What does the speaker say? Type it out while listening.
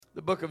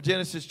the book of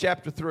Genesis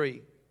chapter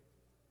 3.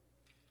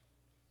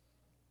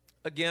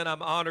 Again,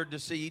 I'm honored to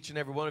see each and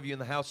every one of you in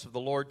the house of the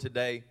Lord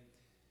today.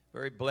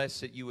 Very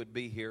blessed that you would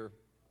be here,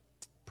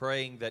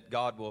 praying that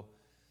God will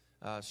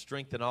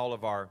strengthen all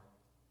of our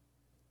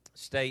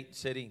state,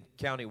 city,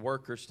 county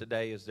workers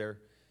today as they're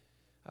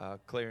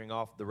clearing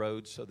off the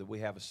roads so that we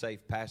have a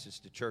safe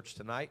passage to church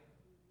tonight.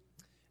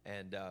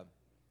 And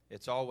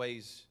it's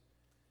always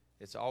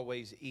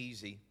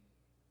easy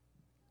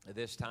at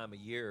this time of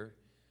year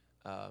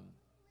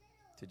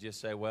to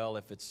just say, well,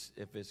 if it's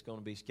going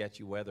to be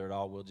sketchy weather at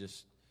all, we'll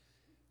just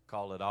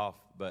call it off.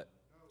 But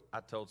I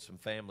told some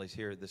families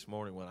here this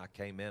morning when I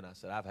came in, I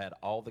said, I've had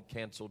all the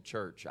canceled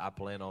church I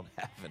plan on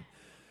having.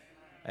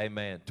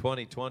 Amen.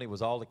 2020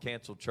 was all the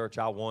canceled church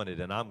I wanted,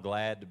 and I'm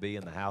glad to be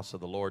in the house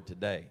of the Lord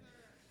today.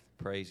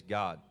 Praise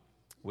God.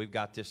 We've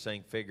got this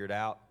thing figured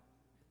out.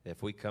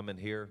 If we come in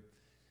here,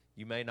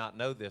 you may not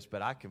know this,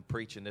 but I can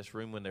preach in this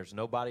room when there's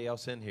nobody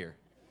else in here.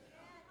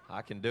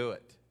 I can do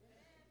it.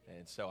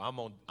 And so I'm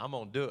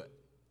gonna do it.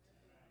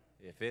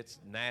 If it's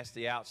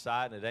nasty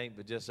outside and it ain't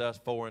but just us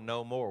four and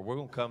no more, we're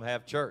going to come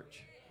have church.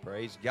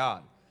 Praise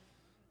God.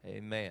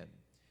 Amen.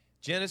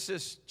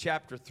 Genesis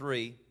chapter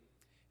 3,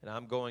 and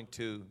I'm going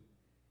to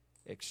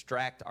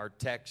extract our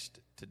text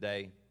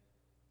today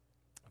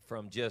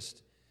from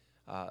just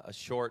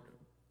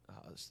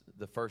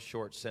the first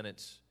short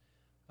sentence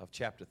of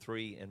chapter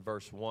 3 and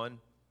verse 1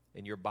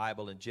 in your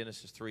Bible. In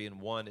Genesis 3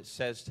 and 1, it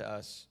says to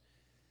us,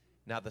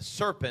 "Now the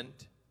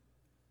serpent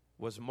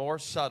was more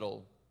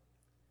subtle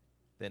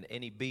than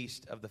any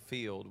beast of the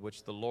field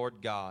which the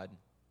Lord God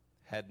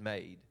had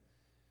made."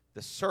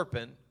 The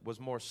serpent was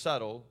more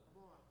subtle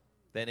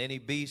than any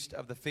beast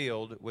of the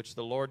field which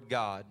the Lord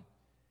God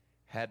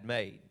had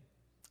made.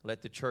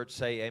 Let the church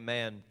say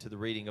amen to the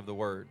reading of the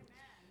word.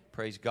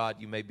 Praise God.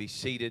 You may be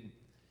seated.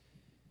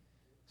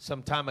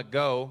 Some time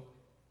ago,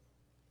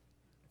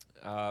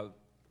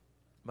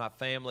 my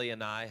family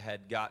and I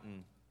had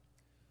gotten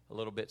a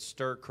little bit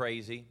stir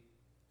crazy,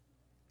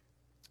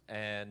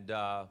 and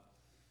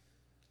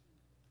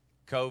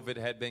COVID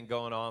had been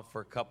going on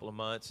for a couple of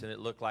months, and it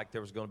looked like there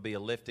was going to be a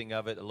lifting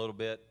of it a little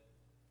bit.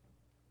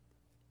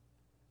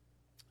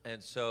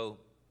 And so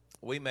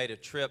we made a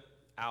trip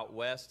out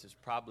west. It's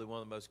probably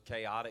one of the most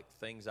chaotic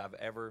things I've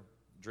ever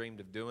dreamed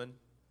of doing.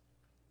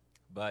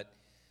 But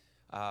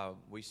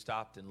we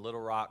stopped in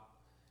Little Rock,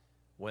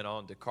 went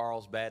on to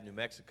Carlsbad, New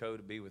Mexico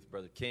to be with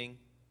Brother King.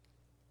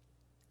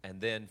 And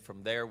then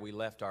from there we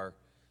left our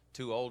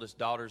two oldest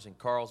daughters in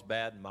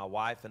Carlsbad, and my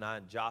wife and I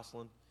and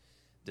Jocelyn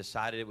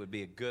decided it would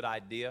be a good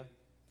idea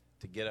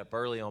to get up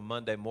early on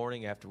Monday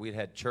morning after we'd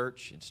had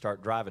church and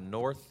start driving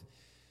north.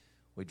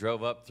 We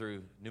drove up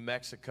through New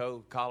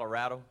Mexico,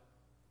 Colorado,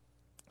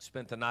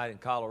 spent the night in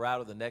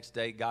Colorado. The next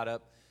day got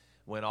up,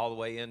 went all the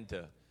way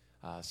into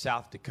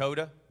South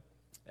Dakota,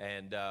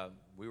 and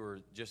we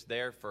were just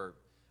there for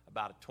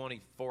about a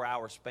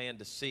 24-hour span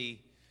to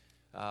see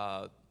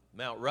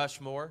Mount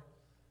Rushmore,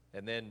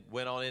 and then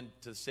went on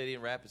into the city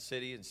in Rapid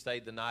City and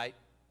stayed the night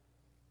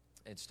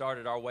and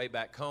started our way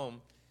back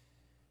home.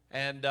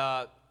 And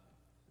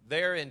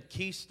there in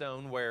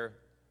Keystone, where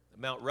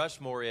Mount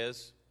Rushmore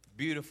is,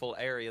 beautiful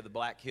area, the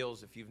Black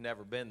Hills. If you've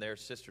never been there,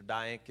 Sister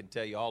Diane can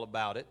tell you all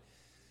about it.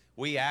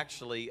 We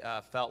actually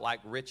felt like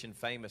rich and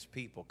famous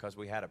people because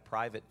we had a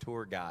private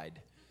tour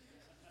guide.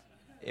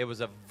 It was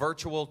a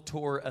virtual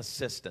tour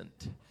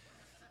assistant.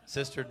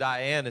 Sister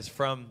Diane is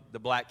from the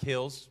Black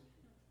Hills.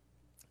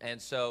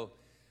 And so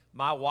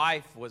my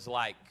wife was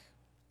like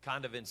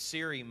kind of in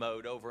Siri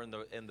mode over in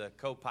the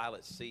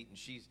co-pilot seat, and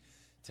she's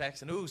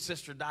texting, "Ooh,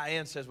 Sister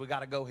Diane says we got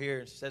to go here,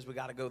 and she says we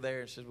got to go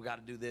there, and she says we got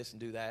to do this and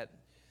do that."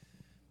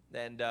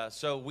 And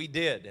so we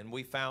did, and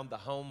we found the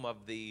home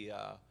of the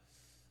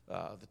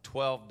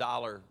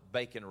 $12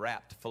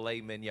 bacon-wrapped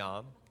filet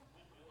mignon.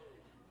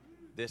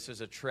 This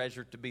is a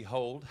treasure to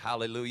behold.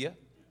 Hallelujah.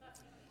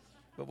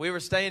 But we were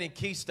staying in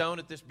Keystone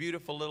at this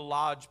beautiful little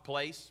lodge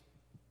place,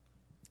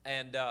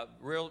 and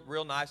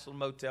real nice little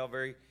motel,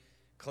 very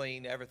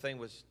clean. Everything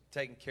was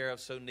taken care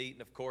of, so neat.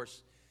 And, of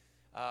course,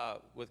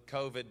 with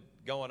COVID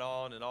going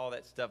on and all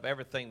that stuff,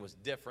 everything was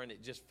different.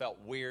 It just felt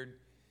weird.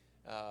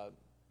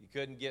 You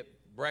couldn't get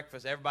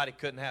breakfast. Everybody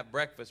couldn't have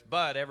breakfast,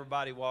 but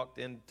everybody walked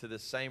into the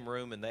same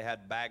room, and they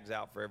had bags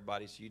out for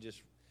everybody, so you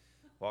just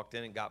walked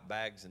in and got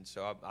bags. And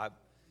so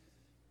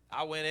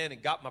I went in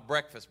and got my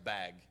breakfast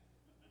bag,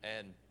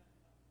 and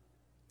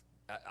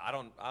I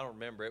don't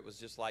remember. It was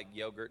just like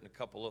yogurt and a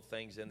couple of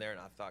things in there, and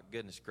I thought,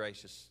 goodness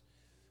gracious,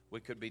 we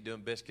could be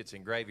doing biscuits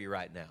and gravy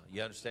right now.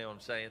 You understand what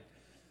I'm saying?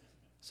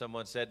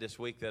 Someone said this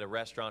week that a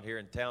restaurant here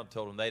in town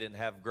told them they didn't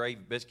have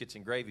biscuits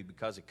and gravy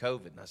because of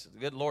COVID. And I said,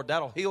 good Lord,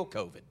 that'll heal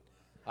COVID.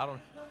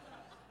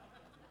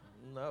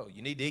 No,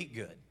 you need to eat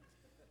good.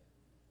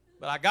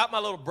 But I got my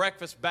little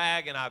breakfast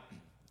bag, and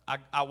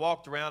I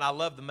walked around. I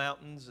love the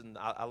mountains, and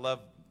I love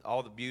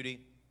all the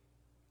beauty.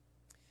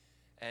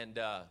 And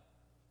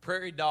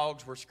prairie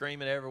dogs were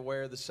screaming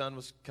everywhere. The sun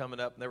was coming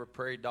up, and there were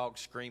prairie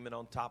dogs screaming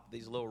on top of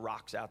these little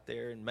rocks out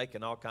there and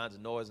making all kinds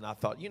of noise. And I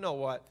thought, you know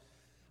what?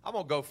 I'm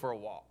going to go for a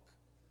walk.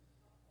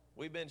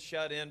 We've been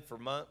shut in for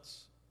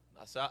months.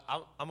 I said,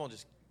 I'm going to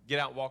just get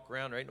out and walk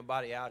around. There ain't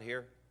nobody out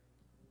here.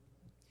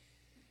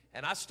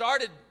 And I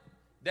started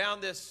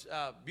down this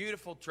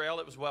beautiful trail.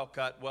 It was well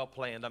cut, well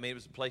planned. I mean, it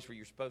was a place where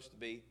you're supposed to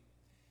be.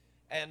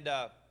 And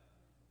I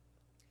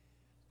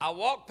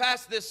walked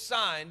past this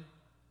sign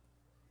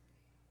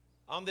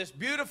on this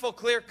beautiful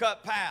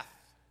clear-cut path.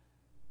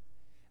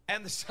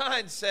 And the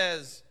sign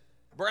says,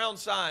 brown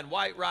sign,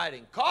 white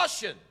writing,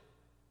 caution.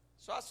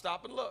 So I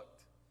stopped and looked.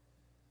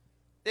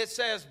 It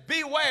says,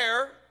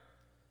 beware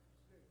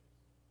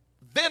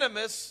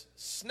venomous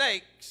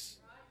snakes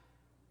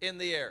in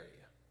the area.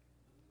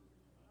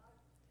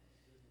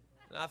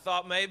 And I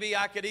thought maybe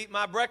I could eat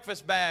my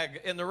breakfast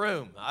bag in the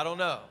room. I don't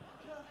know.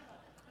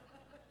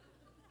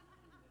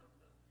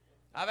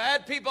 I've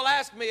had people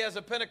ask me as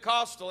a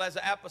Pentecostal, as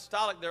an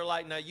apostolic, they're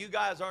like, now you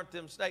guys aren't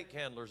them snake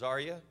handlers, are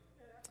you?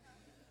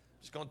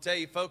 Just going to tell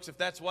you folks, if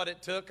that's what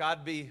it took,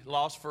 I'd be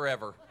lost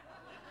forever.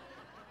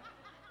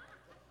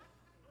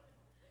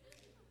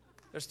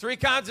 There's three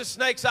kinds of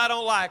snakes I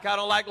don't like. I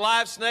don't like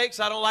live snakes,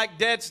 I don't like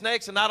dead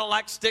snakes, and I don't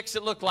like sticks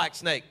that look like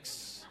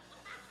snakes.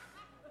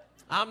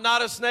 I'm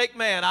not a snake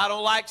man. I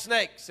don't like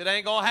snakes. It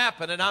ain't going to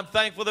happen. And I'm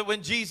thankful that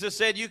when Jesus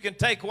said you can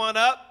take one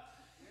up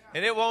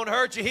and it won't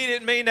hurt you, he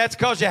didn't mean that's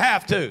because you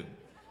have to.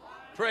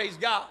 Praise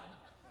God.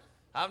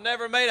 I've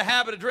never made a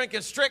habit of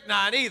drinking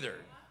strychnine either.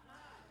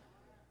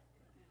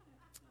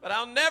 But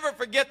I'll never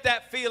forget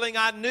that feeling.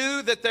 I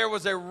knew that there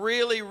was a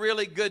really,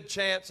 really good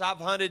chance. I've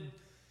hunted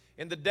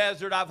in the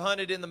desert. I've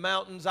hunted in the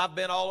mountains. I've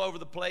been all over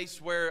the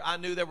place where I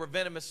knew there were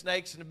venomous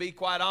snakes. And to be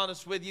quite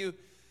honest with you,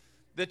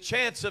 the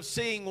chance of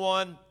seeing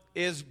one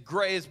is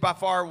by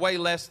far way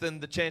less than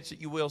the chance that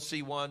you will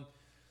see one.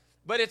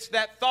 But it's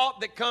that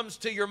thought that comes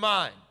to your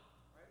mind.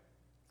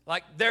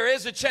 Like there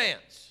is a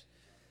chance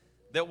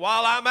that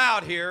while I'm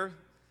out here,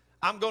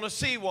 I'm going to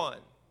see one.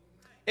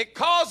 It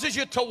causes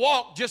you to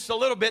walk just a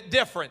little bit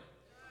different.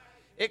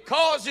 It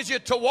causes you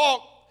to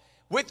walk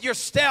with your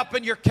step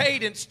and your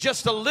cadence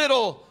just a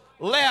little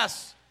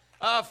less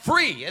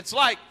free. It's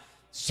like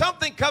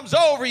something comes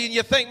over you and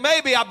you think,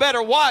 maybe I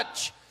better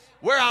watch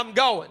where I'm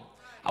going.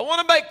 I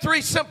want to make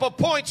three simple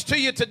points to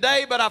you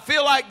today, but I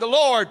feel like the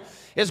Lord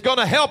is going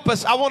to help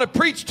us. I want to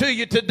preach to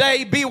you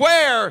today,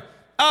 beware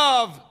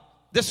of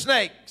the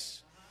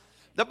snakes.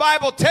 The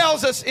Bible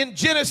tells us in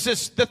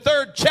Genesis, the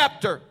 3rd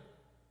chapter,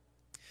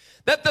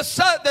 that the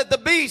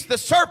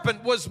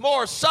serpent, was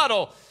more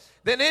subtle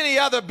than any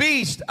other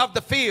beast of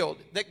the field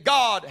that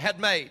God had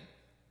made.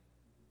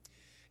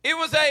 It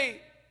was a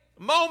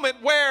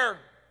moment where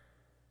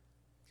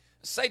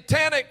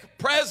satanic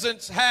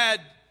presence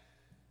had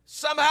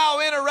somehow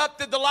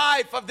interrupted the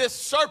life of this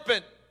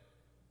serpent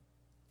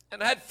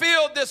and had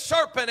filled this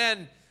serpent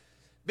and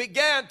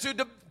began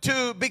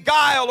to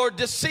beguile or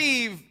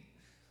deceive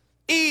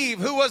Eve,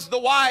 who was the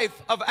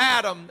wife of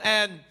Adam.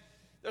 And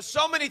there's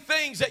so many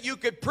things that you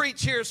could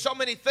preach here, so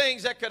many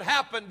things that could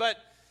happen, but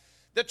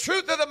the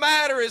truth of the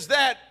matter is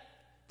that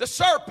the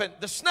serpent,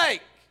 the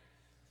snake,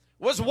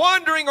 was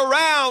wandering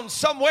around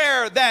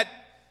somewhere that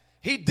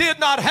he did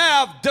not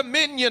have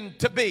dominion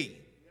to be.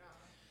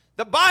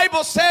 The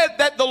Bible said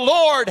that the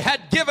Lord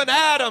had given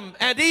Adam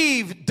and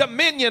Eve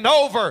dominion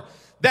over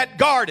that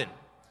garden.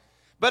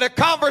 But a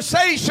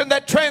conversation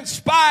that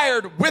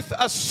transpired with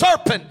a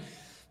serpent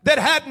that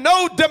had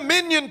no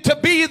dominion to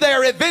be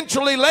there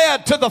eventually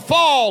led to the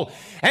fall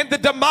and the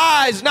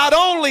demise not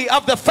only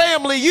of the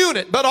family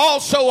unit, but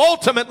also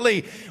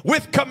ultimately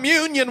with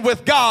communion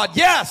with God.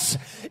 Yes,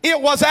 it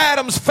was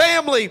Adam's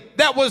family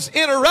that was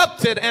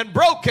interrupted and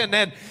broken,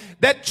 and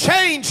that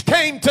change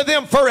came to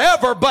them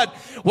forever. But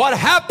what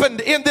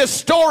happened in this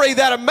story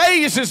that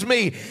amazes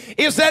me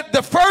is that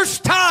the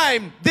first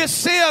time this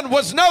sin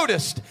was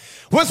noticed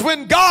was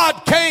when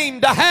God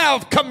came to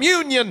have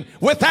communion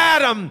with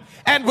Adam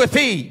and with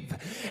Eve.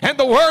 And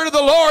the word of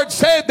the Lord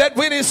said that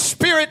when his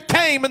spirit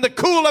came in the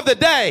cool of the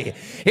day,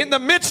 in the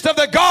midst of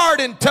the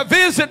garden to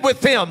visit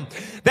with them,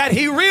 that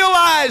he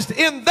realized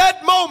in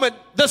that moment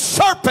the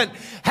serpent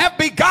have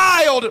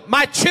beguiled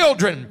my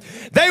children.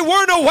 They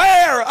weren't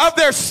aware of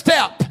their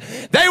step.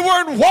 They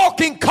weren't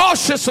walking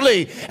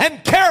cautiously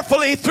and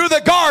carefully through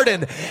the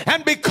garden.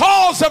 And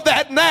because of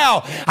that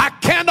now, I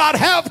cannot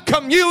have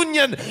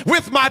communion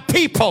with my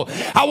people.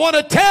 I want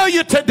to tell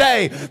you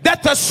today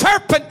that the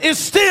serpent is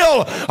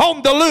still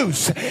on the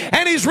loose.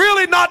 And he's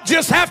really not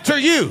just after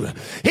you.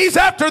 He's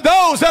after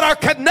those that are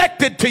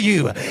connected to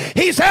you.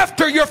 He's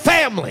after your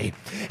family.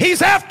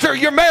 He's after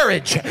your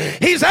marriage.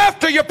 He's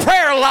after your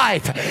prayer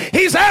life.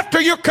 He's after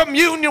your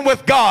communion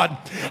with God.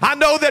 I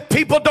know that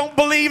people don't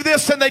believe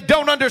this and they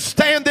don't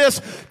understand this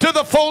to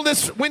the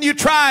fullness when you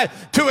try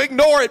to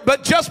ignore it.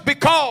 But just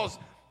because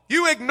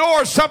you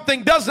ignore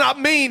something does not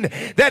mean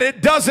that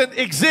it doesn't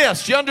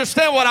exist. You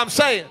understand what I'm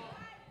saying?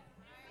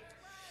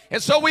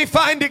 And so we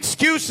find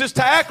excuses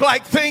to act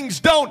like things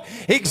don't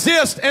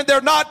exist and they're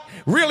not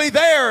really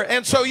there.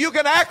 And so you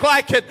can act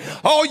like it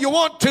all you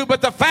want to,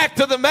 but the fact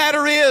of the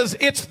matter is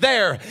it's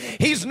there.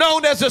 He's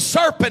known as a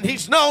serpent.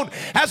 He's known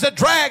as a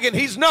dragon.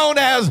 He's known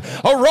as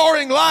a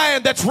roaring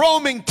lion that's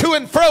roaming to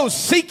and fro,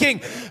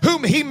 seeking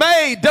whom he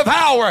may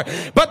devour.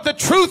 But the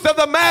truth of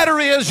the matter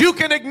is you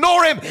can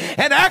ignore him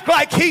and act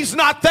like he's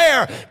not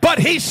there, but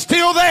he's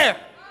still there.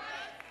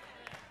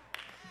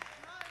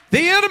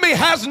 The enemy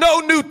has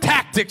no new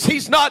tactics.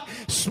 He's not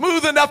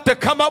smooth enough to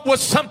come up with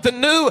something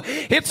new.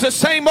 It's the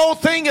same old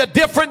thing, a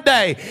different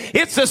day.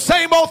 It's the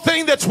same old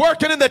thing that's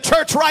working in the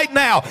church right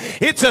now.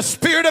 It's a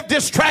spirit of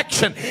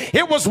distraction.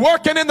 It was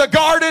working in the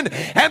garden,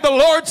 and the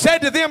Lord said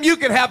to them, you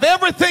can have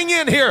everything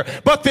in here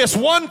but this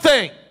one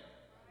thing.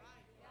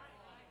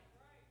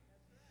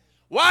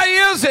 Why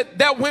is it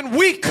that when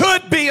we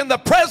could be in the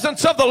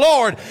presence of the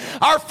Lord,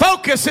 our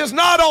focus is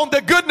not on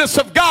the goodness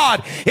of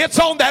God, it's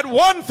on that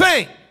one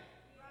thing?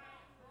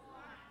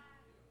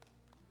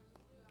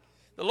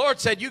 The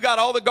Lord said, you got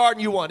all the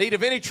garden you want. Eat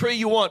of any tree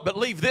you want, but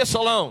leave this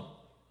alone.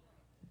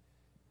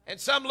 And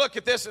some look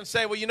at this and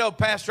say, well, you know,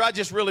 Pastor, I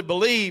just really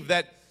believe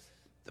that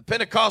the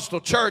Pentecostal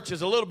church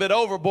is a little bit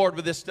overboard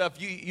with this stuff.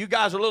 You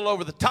guys are a little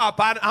over the top.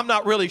 I'm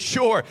not really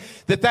sure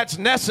that that's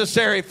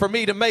necessary for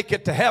me to make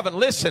it to heaven.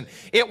 Listen,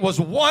 it was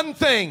one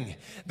thing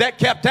that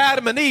kept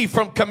Adam and Eve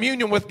from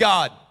communion with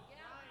God.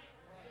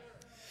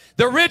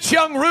 The rich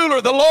young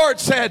ruler, the Lord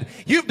said,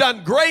 you've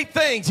done great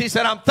things. He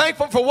said, I'm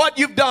thankful for what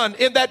you've done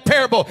in that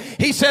parable.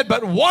 He said,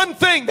 but one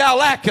thing thou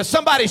lackest.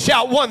 Somebody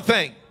shout, one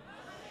thing.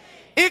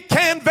 It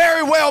can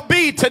very well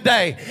be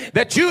today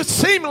that you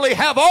seemingly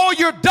have all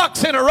your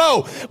ducks in a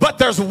row, but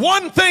there's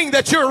one thing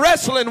that you're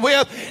wrestling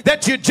with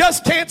that you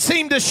just can't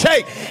seem to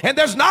shake. And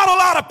there's not a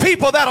lot of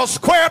people that'll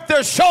square up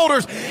their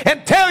shoulders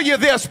and tell you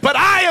this, but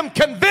I am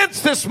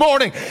convinced this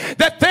morning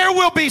that there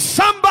will be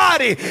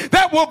somebody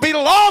that will be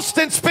lost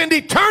and spend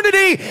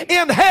eternity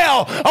in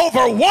hell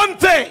over one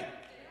thing.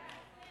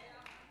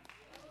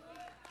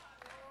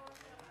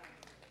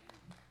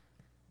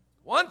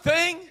 One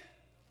thing.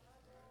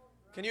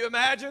 Can you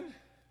imagine?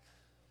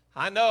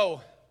 I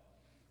know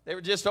they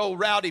were just old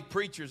rowdy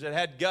preachers that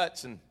had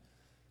guts, and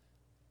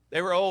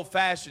they were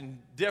old-fashioned,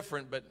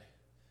 different, but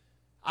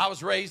I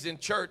was raised in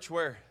church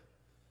where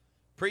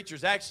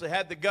preachers actually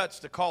had the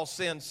guts to call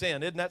sin,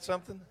 sin. Isn't that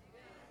something?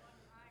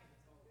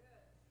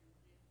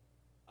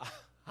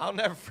 I'll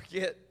never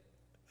forget.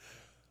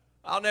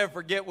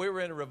 We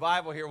were in a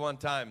revival here one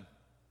time,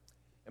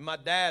 and my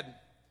dad,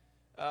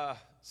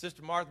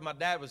 Sister Martha, my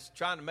dad was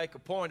trying to make a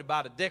point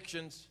about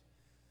addictions.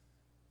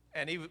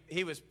 And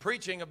he was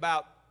preaching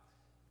about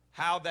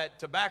how that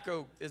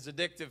tobacco is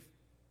addictive,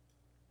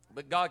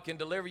 but God can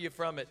deliver you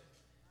from it.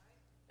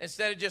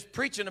 Instead of just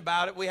preaching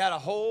about it, we had a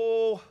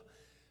whole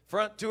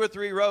front 2 or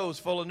 3 rows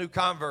full of new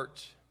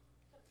converts.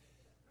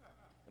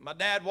 And my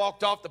dad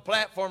walked off the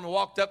platform and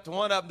walked up to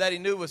one of them that he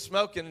knew was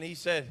smoking, and he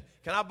said,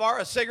 can I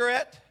borrow a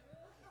cigarette?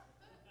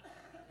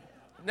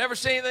 Never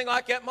seen anything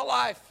like that in my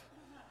life.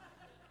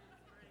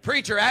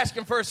 Preacher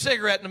asking for a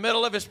cigarette in the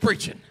middle of his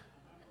preaching.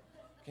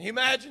 Can you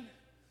imagine?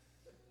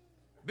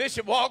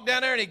 Bishop walked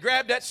down there and he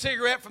grabbed that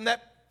cigarette from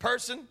that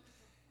person,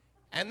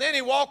 and then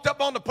he walked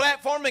up on the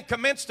platform and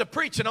commenced to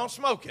preaching on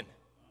smoking.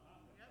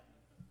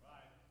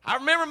 I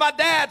remember my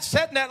dad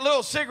setting that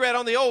little cigarette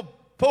on the old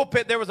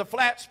pulpit. There was a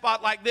flat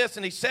spot like this,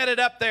 and he set it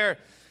up there.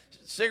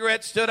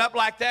 Cigarette stood up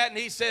like that, and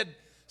he said,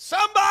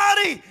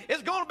 somebody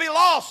is going to be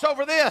lost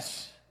over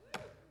this.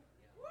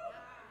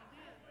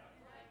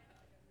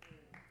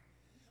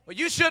 Well,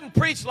 you shouldn't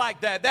preach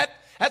like that.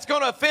 That's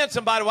going to offend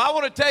somebody. Well, I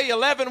want to tell you,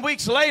 11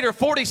 weeks later,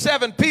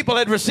 47 people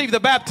had received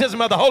the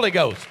baptism of the Holy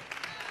Ghost.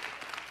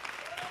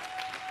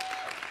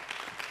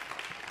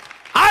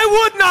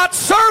 I would not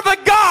serve a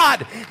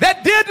God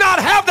that did not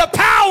have the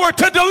power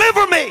to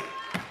deliver me.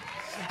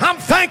 I'm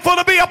thankful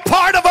to be a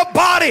part of a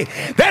body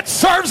that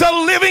serves a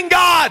living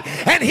God,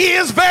 and He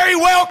is very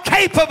well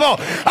capable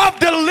of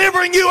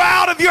delivering you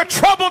out of your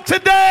trouble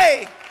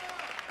today.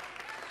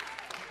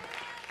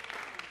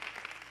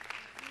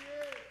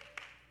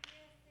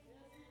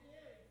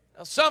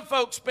 Now, some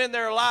folks spend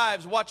their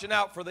lives watching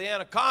out for the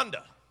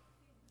anaconda,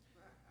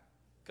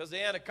 because the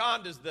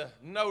anaconda is the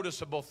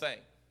noticeable thing.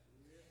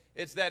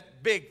 It's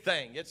that big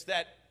thing. It's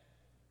that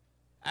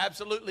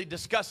absolutely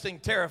disgusting,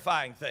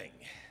 terrifying thing.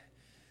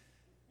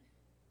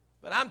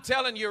 But I'm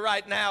telling you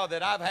right now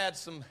that I've had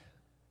some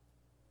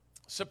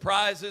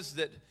surprises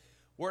that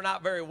were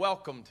not very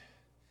welcomed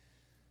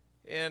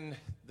in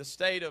the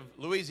state of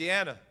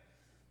Louisiana.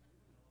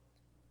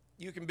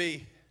 You can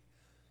be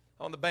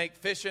on the bank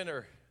fishing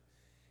or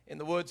in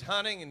the woods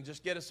hunting and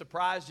just get a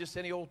surprise just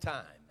any old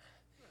time.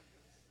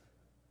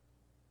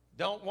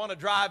 Don't want to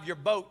drive your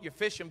boat, your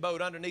fishing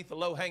boat, underneath a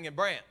low-hanging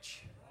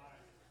branch,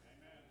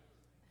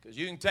 because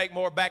you can take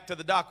more back to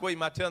the dock with you.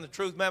 Am I telling the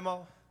truth,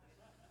 Memo?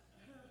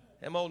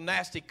 Them old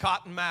nasty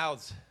cotton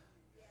mouths,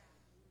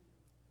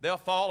 they'll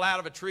fall out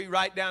of a tree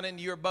right down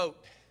into your boat.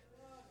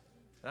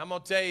 And I'm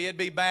going to tell you, it'd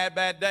be a bad,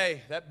 bad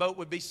day. That boat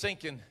would be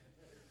sinking.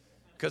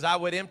 because I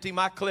would empty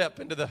my clip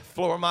into the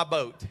floor of my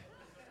boat.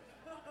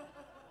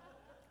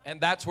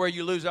 And that's where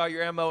you lose all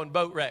your ammo in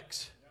boat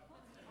wrecks.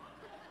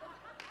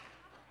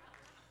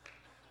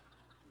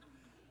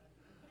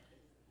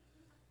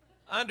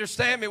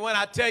 Understand me when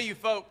I tell you,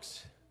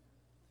 folks,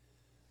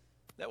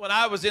 that when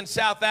I was in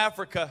South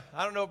Africa,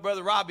 I don't know if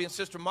Brother Robbie and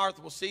Sister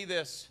Martha will see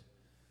this,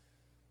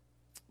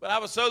 but I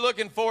was so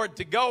looking forward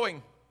to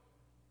going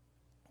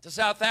to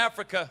South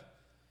Africa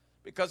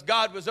because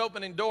God was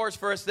opening doors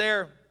for us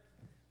there.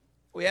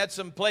 We had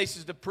some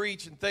places to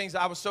preach and things.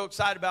 I was so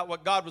excited about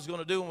what God was going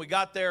to do when we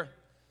got there.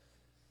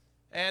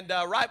 And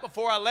right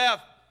before I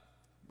left,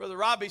 Brother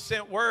Robbie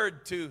sent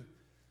word to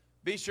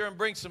be sure and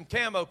bring some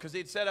camo because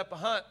he'd set up a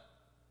hunt.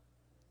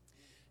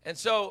 And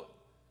so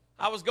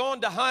I was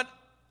going to hunt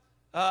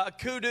a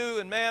kudu,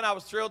 and man, I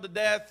was thrilled to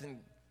death. And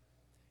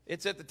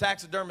it's at the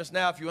taxidermist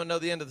now if you want to know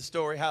the end of the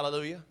story.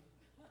 Hallelujah.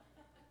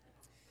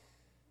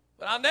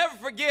 But I'll never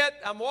forget,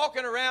 I'm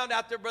walking around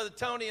out there, Brother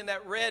Tony, in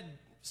that red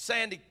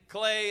sandy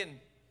clay, and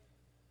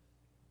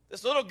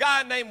this little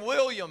guy named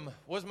William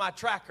was my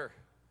tracker.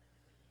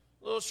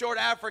 Little short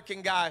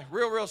African guy,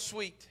 real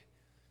sweet.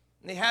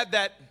 And he had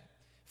that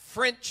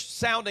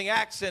French-sounding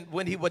accent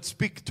when he would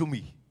speak to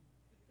me.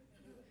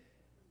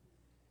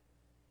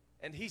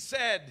 And he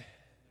said,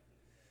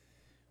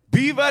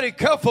 "Be very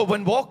careful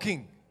when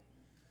walking."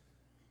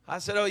 I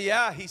said, "Oh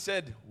yeah." He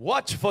said,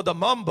 "Watch for the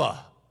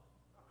mamba."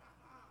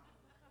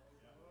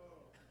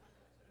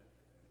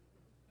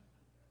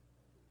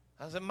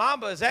 I said,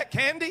 "Mamba, is that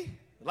candy?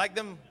 Like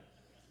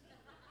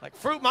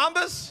fruit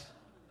mambas?"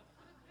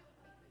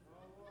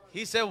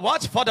 He said,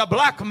 "Watch for the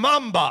black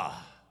mamba."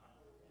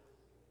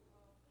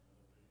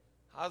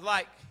 I was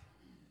like,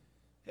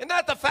 "Isn't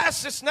that the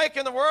fastest snake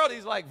in the world?"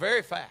 He's like,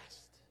 "Very fast."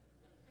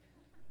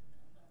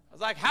 I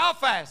was like, "How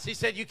fast?" He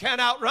said, "You can't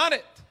outrun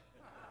it."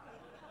 I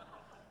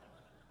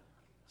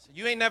said,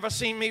 "You ain't never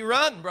seen me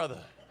run,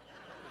 brother."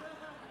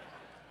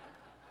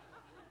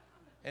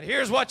 And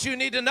here's what you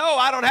need to know.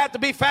 I don't have to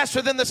be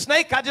faster than the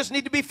snake. I just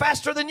need to be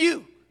faster than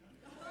you.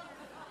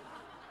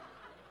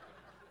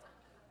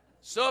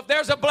 So if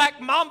there's a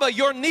black mamba,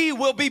 your knee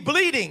will be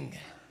bleeding.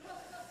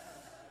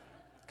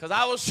 Because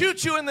I will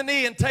shoot you in the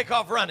knee and take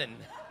off running.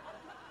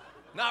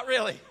 Not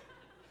really.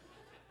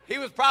 He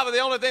was probably the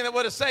only thing that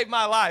would have saved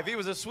my life. He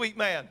was a sweet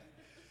man.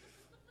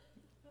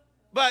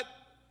 But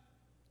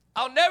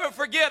I'll never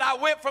forget, I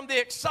went from the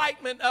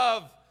excitement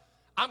of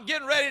I'm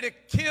getting ready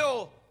to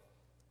kill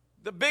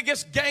the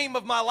biggest game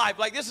of my life.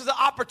 Like this is an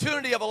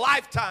opportunity of a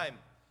lifetime.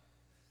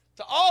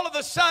 To all of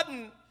a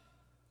sudden,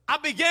 I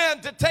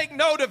began to take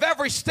note of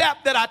every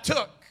step that I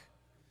took.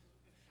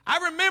 I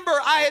remember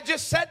I had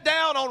just sat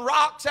down on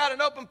rocks out in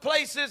open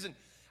places, and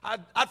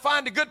I'd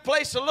find a good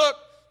place to look.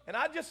 And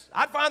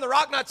I'd find the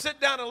rock and I'd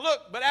sit down and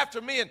look. But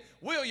after me and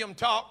William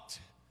talked,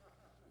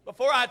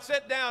 before I'd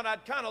sit down,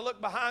 I'd kind of look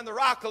behind the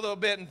rock a little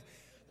bit. And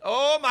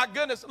oh my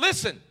goodness,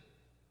 listen,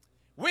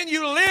 when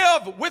you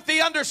live with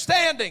the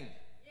understanding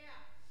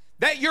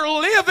that you're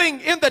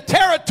living in the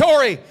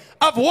territory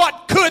of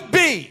what could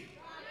be,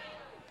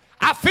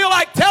 I feel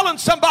like telling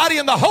somebody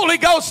in the Holy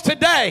Ghost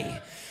today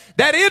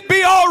that it'd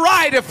be all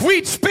right if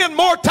we'd spend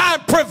more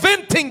time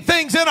preventing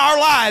things in our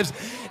lives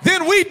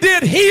than we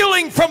did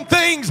healing from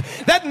things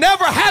that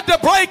never had to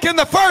break in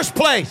the first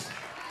place.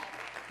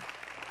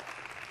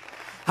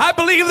 I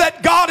believe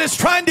that God is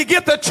trying to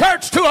get the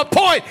church to a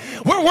point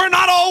where we're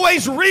not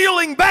always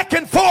reeling back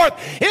and forth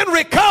in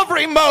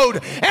recovery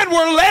mode, and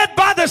we're led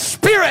by the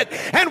Spirit,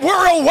 and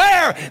we're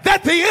aware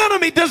that the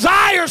enemy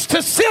desires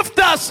to sift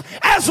us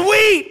as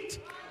wheat.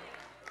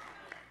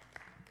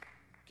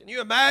 Can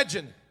you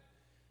imagine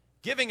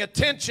giving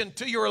attention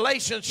to your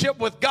relationship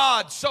with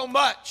God so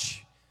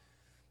much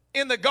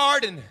in the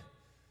garden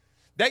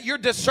that your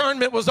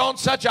discernment was on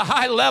such a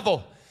high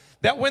level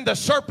that when the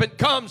serpent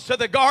comes to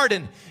the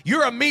garden,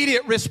 your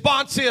immediate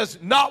response is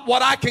not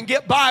what I can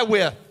get by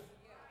with.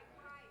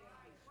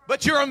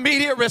 But your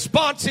immediate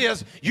response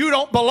is, you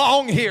don't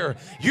belong here.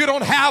 You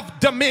don't have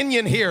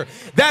dominion here.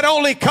 That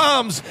only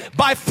comes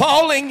by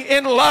falling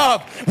in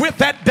love with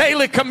that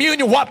daily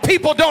communion. What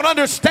people don't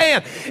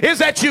understand is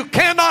that you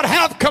cannot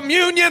have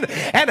communion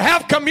and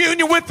have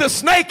communion with the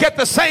snake at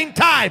the same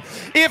time.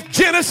 If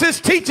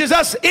Genesis teaches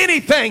us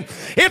anything,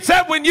 it's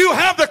that when you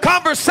have the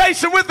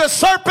conversation with the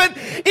serpent,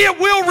 it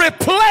will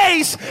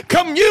replace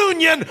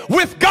communion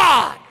with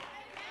God.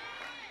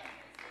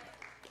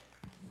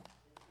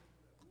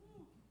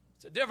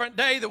 Different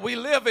day that we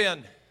live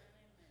in.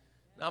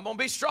 Now, I'm going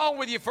to be strong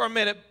with you for a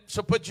minute,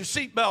 so put your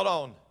seatbelt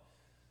on.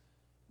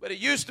 But it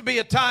used to be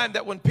a time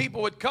that when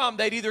people would come,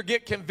 they'd either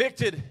get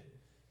convicted,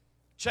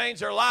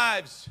 change their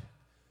lives,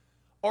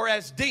 or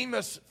as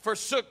Demas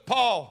forsook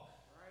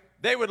Paul,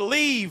 they would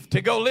leave to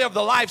go live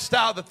the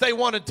lifestyle that they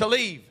wanted to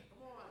leave.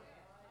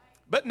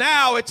 But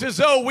now it's as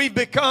though we've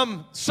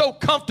become so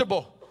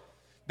comfortable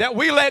that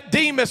we let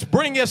Demas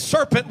bring his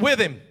serpent with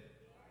him.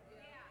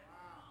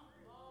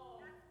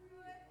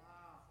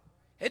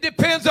 It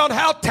depends on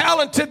how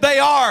talented they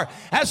are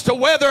as to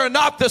whether or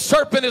not the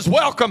serpent is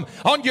welcome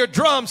on your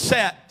drum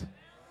set.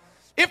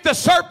 if the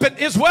serpent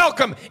is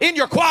welcome in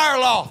your choir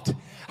loft,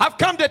 I've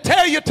come to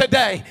tell you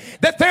today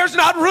that there's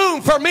not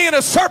room for me and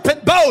a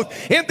serpent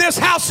both in this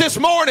house this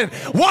morning.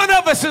 One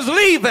of us is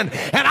leaving,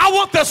 and I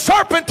want the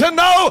serpent to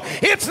know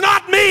it's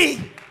not me.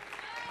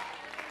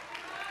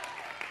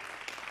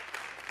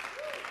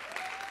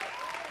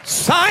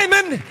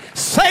 Simon,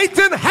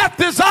 Satan hath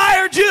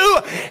desired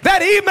you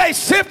that he may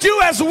sift you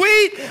as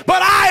wheat,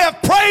 but I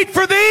have prayed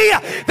for thee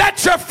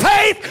that your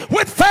faith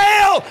would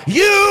fail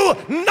you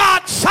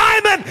not.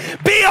 Simon,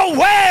 be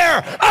aware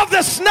of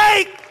the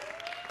snake.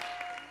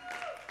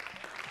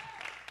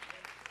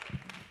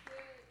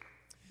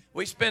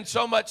 We spend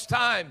so much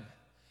time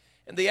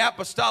in the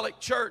apostolic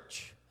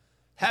church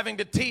having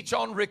to teach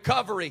on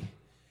recovery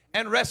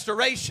and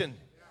restoration,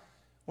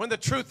 when the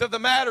truth of the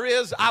matter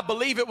is, I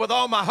believe it with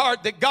all my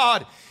heart that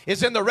God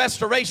is in the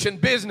restoration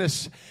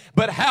business.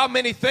 But how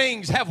many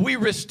things have we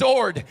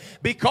restored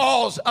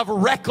because of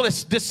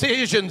reckless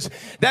decisions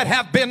that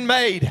have been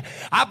made?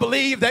 I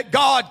believe that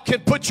God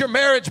can put your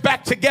marriage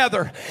back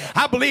together.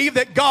 I believe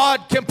that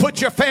God can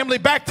put your family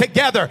back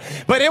together.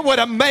 But it would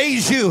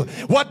amaze you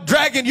what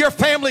dragging your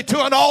family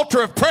to an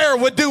altar of prayer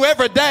would do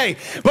every day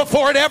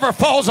before it ever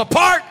falls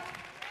apart.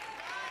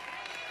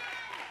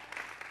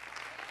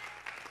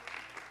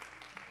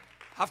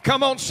 I've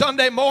come on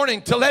Sunday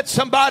morning to let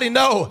somebody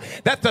know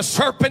that the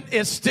serpent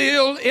is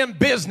still in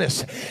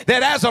business.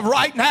 That as of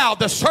right now,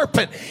 the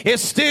serpent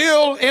is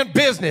still in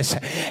business.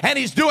 And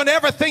he's doing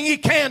everything he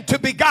can to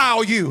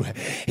beguile you.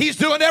 He's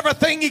doing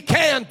everything he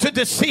can to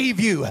deceive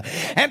you.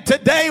 And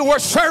today we're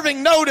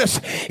serving notice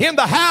in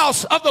the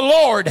house of the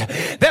Lord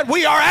that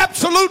we are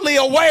absolutely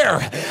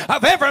aware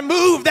of every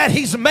move that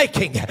he's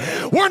making.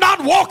 We're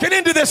not walking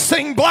into this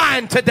thing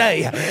blind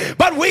today,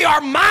 but we are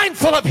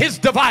mindful of his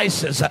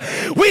devices.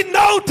 We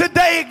know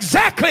today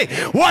exactly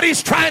what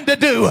he's trying to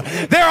do.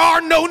 There are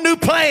no new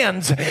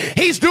plans.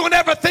 He's doing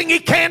everything he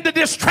can to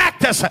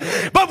distract us,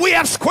 but we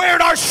have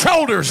squared our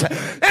shoulders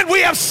and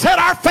we have set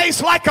our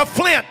face like a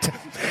flint,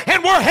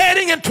 and we're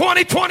heading in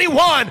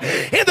 2021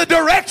 in the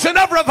direction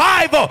of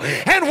revival,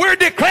 and we're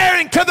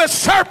declaring to the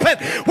serpent,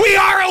 we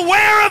are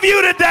aware of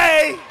you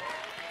today.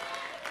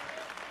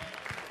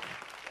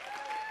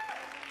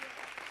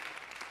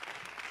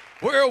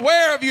 We're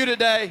aware of you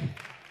today.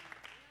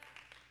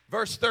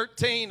 Verse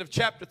 13 of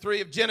chapter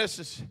 3 of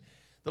Genesis,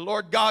 the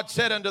Lord God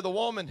said unto the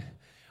woman,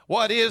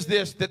 what is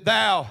this that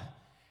thou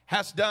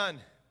hast done?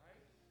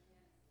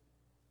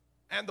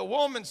 And the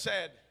woman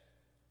said,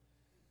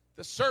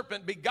 the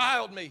serpent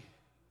beguiled me,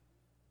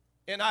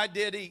 and I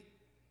did eat.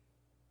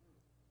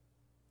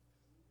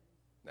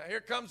 Now here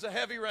comes the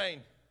heavy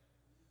rain.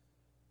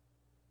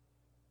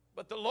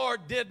 But the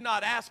Lord did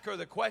not ask her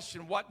the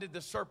question, what did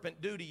the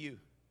serpent do to you?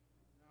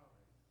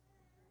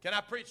 Can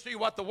I preach to you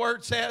what the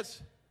word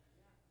says?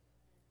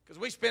 Because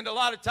we spend a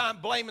lot of time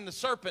blaming the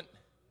serpent.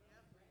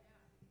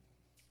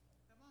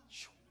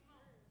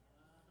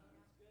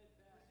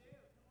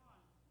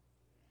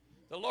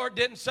 The Lord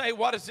didn't say,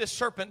 what has this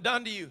serpent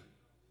done to you?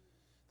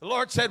 The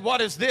Lord said,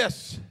 what is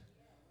this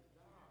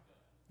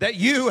that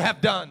you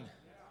have done?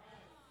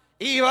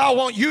 Eve, I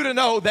want you to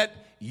know that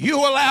you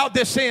allowed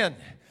this in.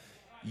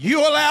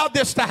 You allowed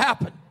this to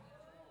happen.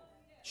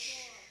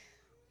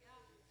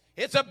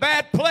 It's a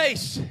bad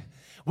place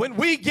when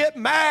we get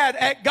mad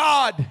at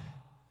God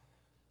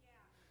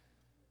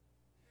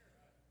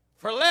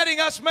for letting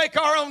us make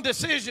our own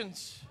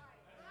decisions.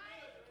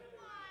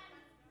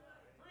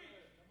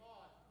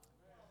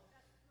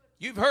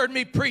 You've heard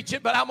me preach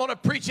it, but I'm going to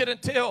preach it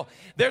until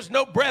there's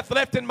no breath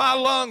left in my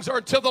lungs or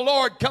until the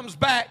Lord comes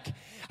back.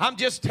 I'm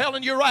just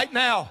telling you right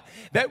now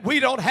that we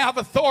don't have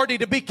authority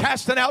to be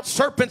casting out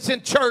serpents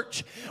in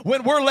church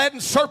when we're letting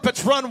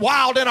serpents run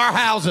wild in our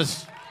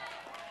houses.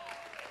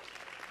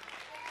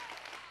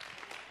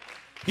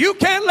 You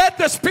can't let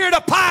the spirit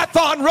of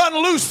Python run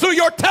loose through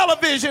your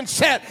television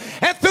set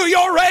and through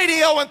your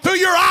radio and through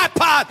your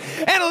iPod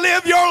and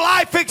live your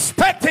life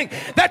expecting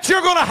that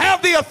you're going to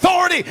have the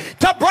authority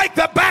to break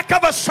the back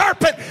of a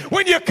serpent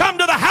when you come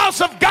to the house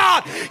of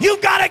God.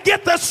 You've got to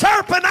get the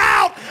serpent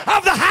out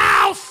of the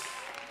house.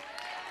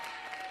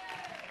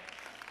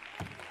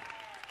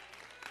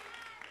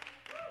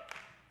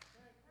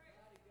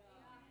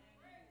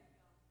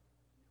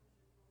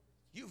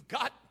 You've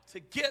got to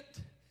get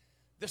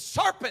the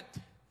serpent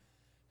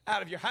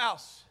out of your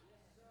house.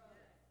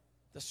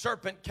 The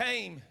serpent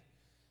came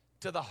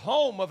to the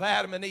home of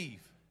Adam and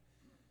Eve.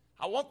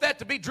 I want that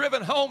to be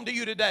driven home to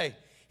you today.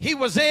 He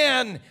was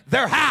in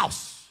their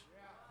house.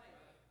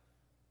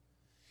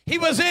 He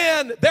was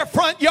in their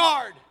front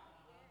yard.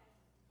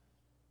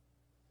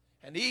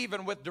 And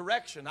even with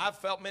direction, I've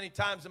felt many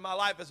times in my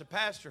life as a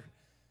pastor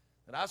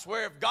that I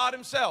swear if God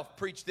himself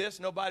preached this,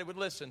 nobody would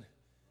listen.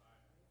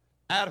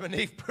 Adam and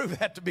Eve proved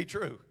that to be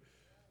true.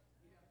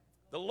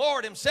 The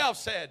Lord himself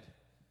said,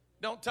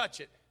 don't touch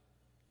it.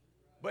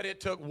 But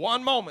it took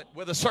one moment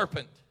with a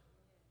serpent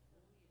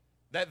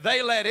that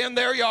they let in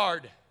their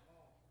yard,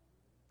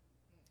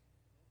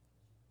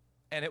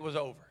 and it was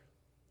over.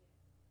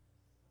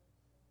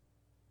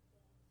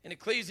 In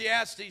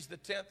Ecclesiastes, the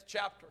 10th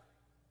chapter,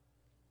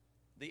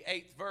 the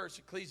 8th verse,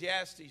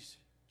 Ecclesiastes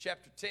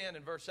chapter 10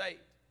 and verse 8. It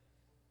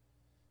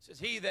says,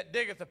 he that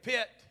diggeth a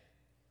pit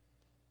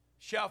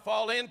shall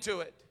fall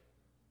into it,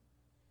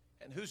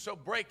 and whoso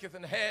breaketh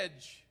an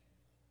hedge.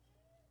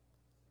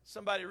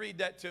 Somebody read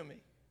that to me.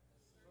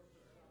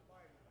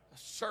 A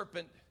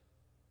serpent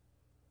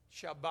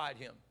shall bite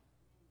him.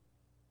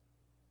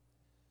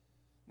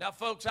 Now,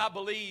 folks, I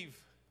believe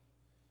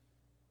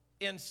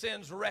in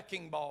sin's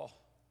wrecking ball.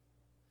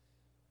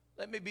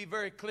 Let me be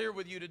very clear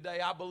with you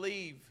today. I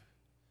believe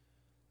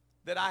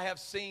that I have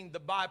seen the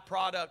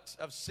byproducts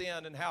of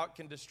sin and how it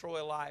can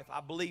destroy life.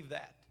 I believe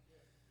that.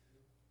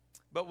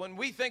 But when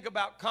we think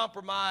about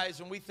compromise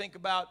and we think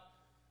about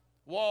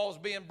walls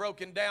being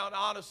broken down,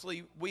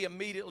 honestly, we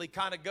immediately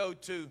kind of go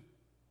to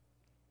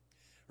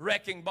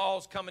wrecking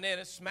balls coming in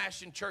and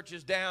smashing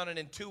churches down, and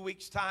in 2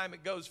 weeks' time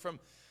it goes from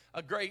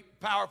a great,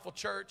 powerful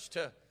church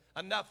to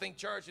a nothing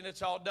church, and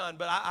it's all done.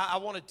 But I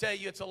want to tell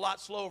you, it's a lot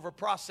slower of a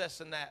process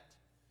than that.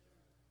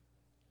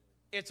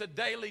 It's a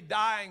daily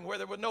dying where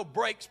there were no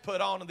brakes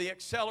put on and the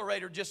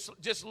accelerator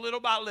just little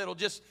by little,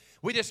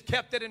 we just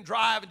kept it in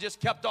drive and just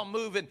kept on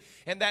moving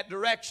in that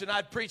direction.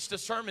 I preached a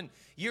sermon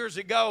years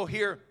ago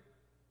here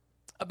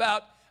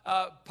about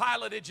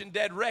pilotage and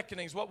dead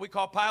reckonings, what we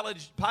call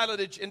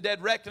pilotage and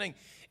dead reckoning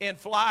in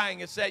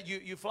flying. It's that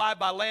you fly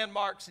by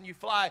landmarks and you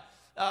fly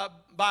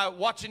by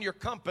watching your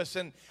compass.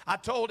 And I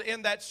told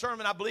in that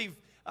sermon, I believe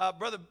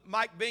Brother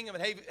Mike Bingham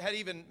had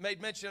even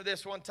made mention of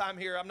this one time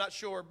here, I'm not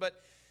sure,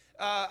 but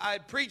I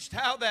had preached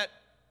how that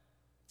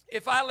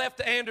if I left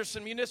the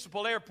Anderson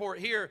Municipal Airport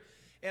here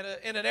in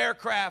an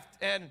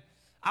aircraft and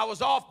I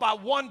was off by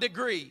 1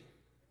 degree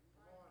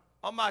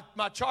on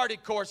my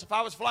charted course, if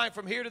I was flying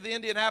from here to the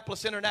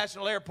Indianapolis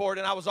International Airport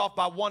and I was off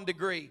by 1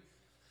 degree,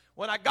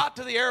 when I got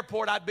to the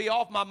airport, I'd be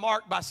off my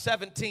mark by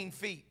 17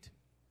 feet.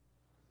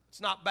 It's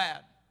not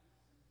bad.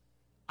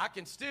 I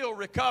can still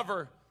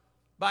recover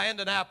by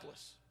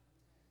Indianapolis.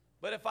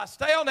 But if I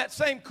stay on that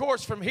same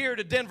course from here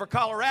to Denver,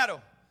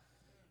 Colorado,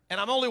 and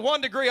I'm only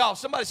 1 degree off,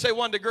 somebody say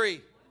 1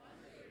 degree.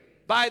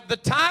 By the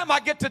time I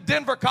get to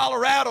Denver,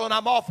 Colorado, and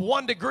I'm off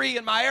 1 degree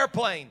in my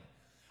airplane,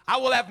 I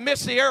will have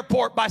missed the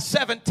airport by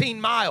 17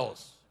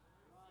 miles.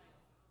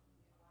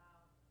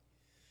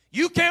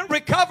 You can't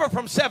recover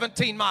from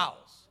 17 miles,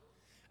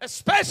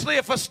 especially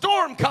if a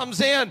storm comes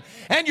in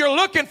and you're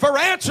looking for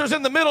answers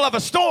in the middle of a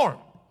storm.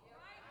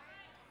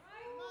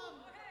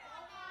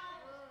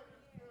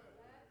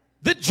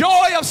 The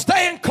joy of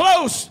staying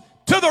close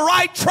to the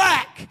right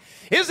track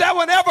is that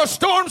whenever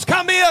storms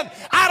come in,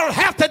 I don't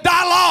have to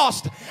die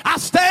lost. I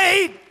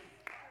stayed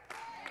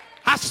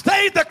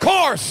the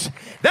course.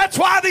 That's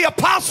why the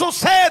apostle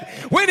said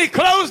when he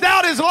closed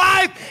out his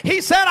life, he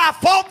said, I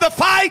fought the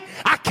fight,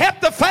 I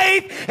kept the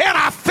faith, and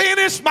I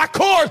finished my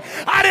course.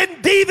 I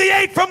didn't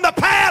deviate from the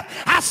path.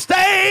 I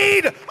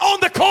stayed on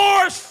the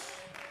course.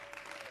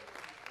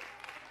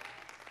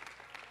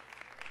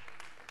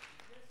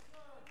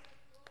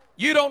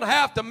 You don't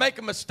have to make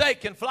a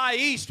mistake and fly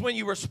east when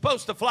you were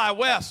supposed to fly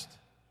west.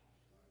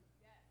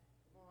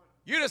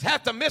 You just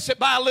have to miss it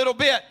by a little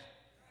bit.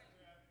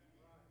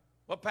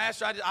 Well,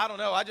 Pastor, I don't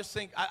know. I just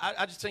think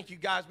you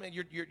guys, man,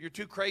 you're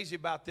too crazy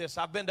about this.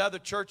 I've been to other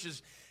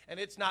churches, and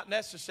it's not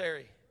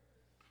necessary.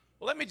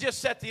 Well, let me just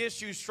set the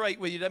issue straight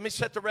with you. Let me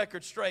set the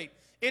record straight.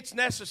 It's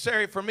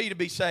necessary for me to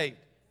be saved.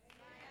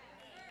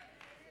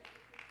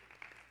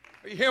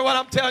 Are you hearing what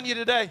I'm telling you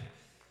today?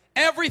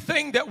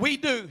 Everything that we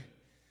do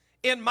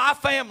in my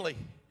family,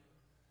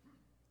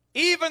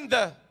 even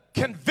the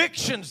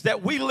convictions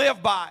that we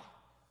live by,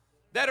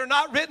 that are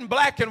not written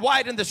black and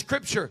white in the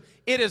scripture,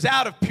 it is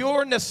out of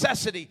pure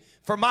necessity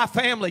for my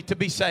family to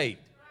be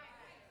saved.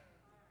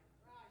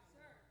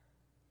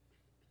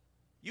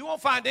 You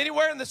won't find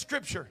anywhere in the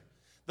scripture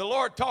the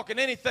Lord talking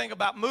anything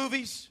about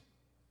movies.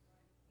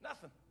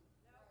 Nothing.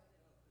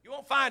 You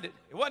won't find it.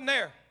 It wasn't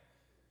there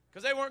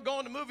because they weren't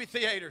going to movie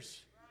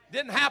theaters. It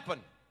didn't happen.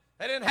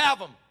 They didn't have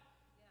them.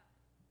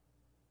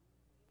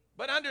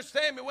 But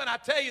understand me when I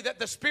tell you that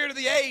the spirit of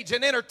the age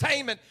and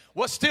entertainment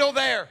was still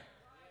there.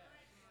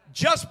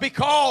 Just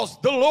because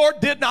the Lord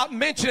did not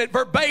mention it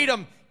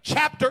verbatim,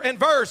 chapter and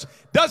verse,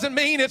 doesn't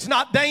mean it's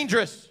not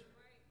dangerous.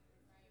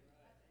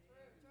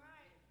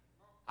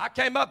 I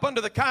came up under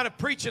the kind of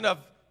preaching of,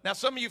 now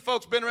some of you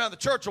folks been around the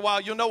church a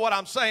while, you'll know what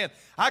I'm saying.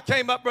 I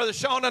came up, Brother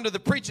Sean, under the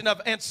preaching of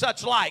and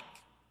such like.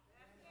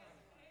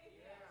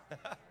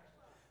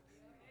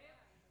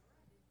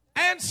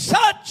 And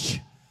such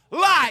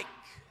like.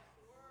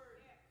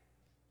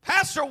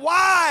 Pastor,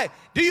 why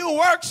do you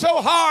work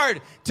so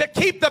hard to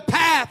keep the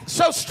path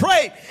so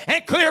straight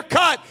and clear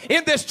cut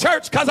in this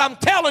church? Because I'm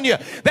telling you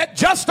that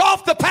just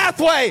off the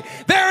pathway,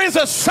 there is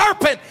a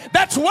serpent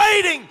that's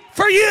waiting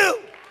for you.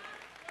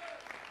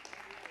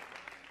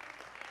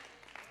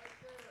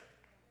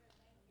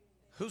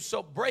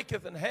 Whoso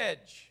breaketh an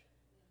hedge,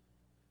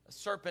 a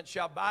serpent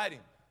shall bite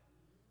him.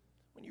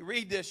 When you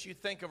read this, you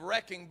think of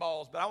wrecking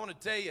balls, but I want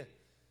to tell you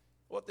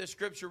what this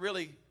scripture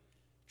really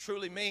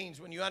truly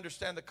means when you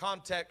understand the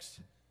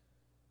context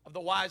of the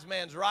wise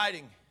man's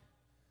writing.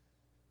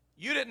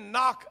 You didn't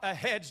knock a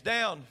hedge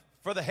down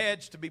for the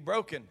hedge to be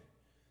broken.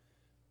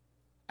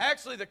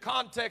 Actually, the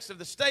context of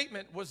the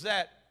statement was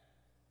that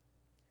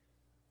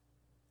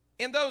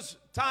in those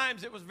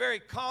times it was very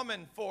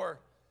common for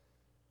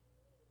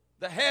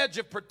the hedge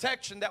of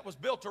protection that was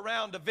built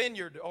around a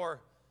vineyard or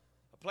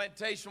a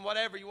plantation,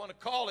 whatever you want to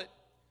call it,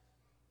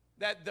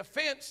 that the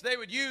fence they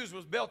would use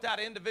was built out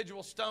of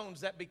individual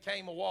stones that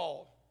became a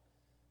wall.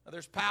 Now,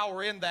 there's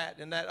power in that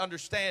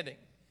understanding.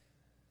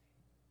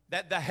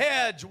 That the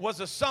hedge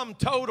was a sum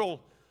total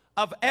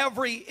of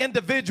every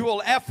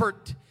individual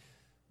effort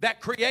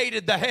that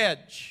created the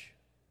hedge.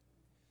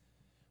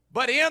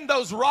 But in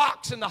those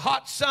rocks in the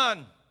hot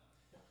sun,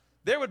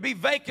 there would be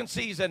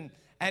vacancies and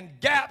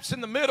gaps in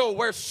the middle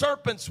where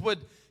serpents would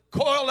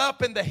coil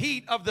up in the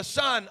heat of the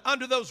sun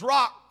under those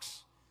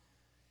rocks.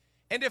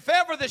 And if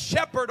ever the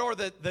shepherd or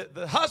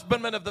the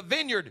husbandman of the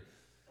vineyard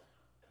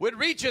would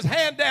reach his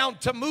hand down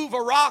to move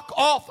a rock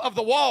off of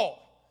the wall,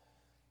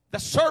 the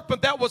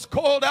serpent that was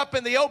coiled up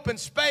in the open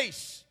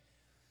space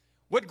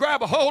would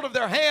grab a hold of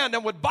their hand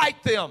and would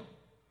bite them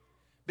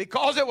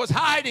because it was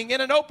hiding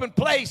in an open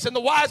place. And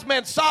the wise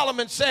man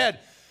Solomon said,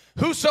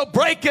 "Whoso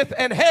breaketh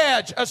an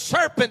hedge, a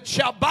serpent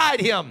shall bite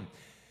him."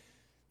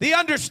 The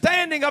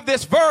understanding of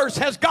this verse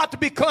has got to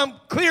become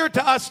clear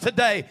to us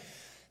today,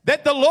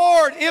 that the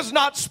Lord is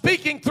not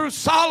speaking through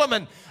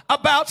Solomon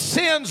about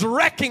sin's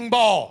wrecking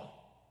ball.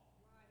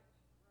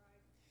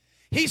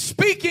 He's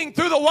speaking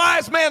through the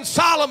wise man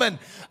Solomon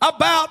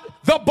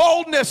about the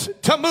boldness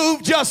to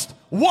move just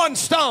one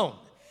stone.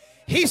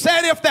 He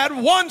said if that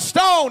one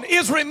stone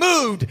is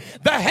removed,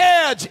 the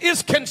hedge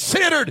is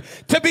considered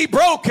to be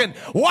broken.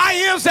 Why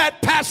is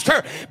that,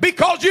 Pastor?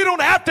 Because you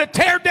don't have to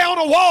tear down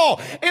a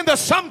wall in the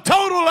sum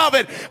total of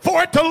it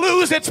for it to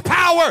lose its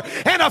power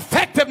and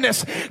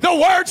effectiveness. The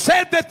Word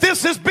said that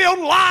this is built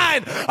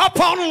line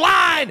upon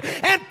line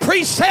and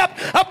precept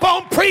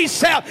upon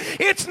precept.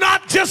 It's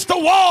not just a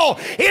wall.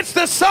 It's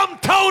the sum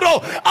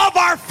total of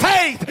our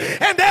faith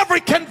and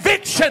every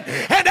conviction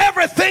and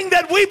everything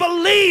that we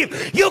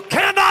believe. You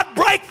cannot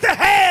break the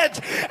hedge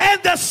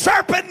and the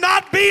serpent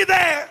not be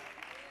there.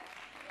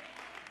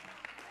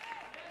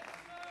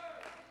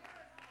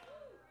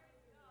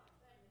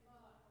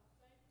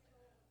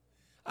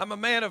 I'm a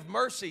man of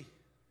mercy.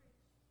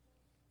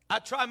 I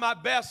try my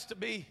best to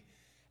be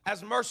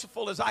as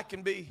merciful as I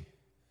can be.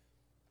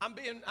 I'm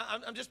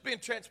just being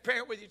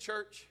transparent with you,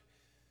 church.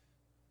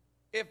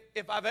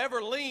 If I've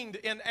ever leaned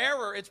in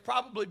error, it's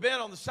probably been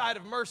on the side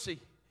of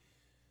mercy.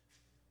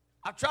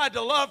 I've tried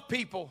to love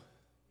people.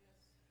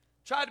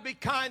 Tried to be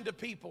kind to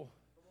people.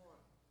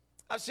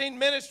 I've seen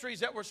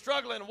ministries that were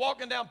struggling and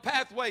walking down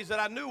pathways that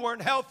I knew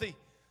weren't healthy.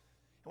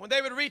 And when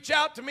they would reach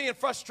out to me in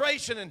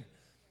frustration and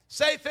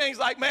say things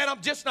like, "Man,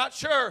 I'm just not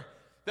sure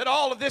that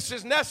all of this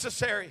is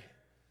necessary,"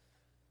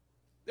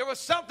 there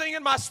was something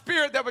in my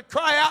spirit that would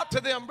cry out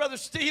to them, "Brother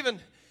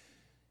Stephen,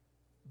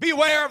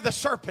 beware of the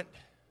serpent.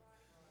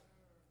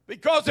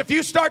 Because if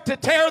you start to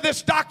tear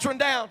this doctrine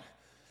down,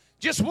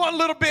 just one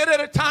little bit at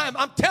a time,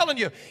 I'm telling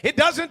you, it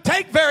doesn't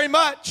take very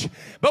much.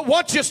 But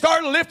once you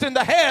start lifting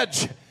the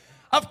hedge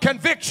of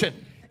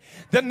conviction,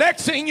 the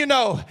next thing you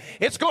know,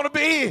 it's going to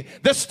be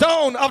the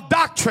stone of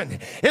doctrine.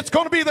 It's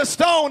going to be the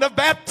stone of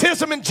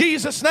baptism in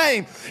Jesus'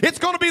 name. It's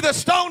going to be the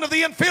stone of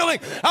the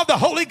infilling of the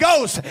Holy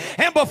Ghost.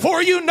 And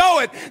before you know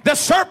it, the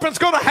serpent's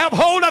going to have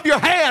hold of your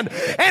hand,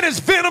 and his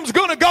venom's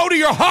going to go to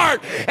your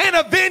heart. And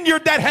a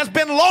vineyard that has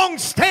been long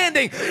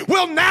standing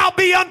will now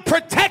be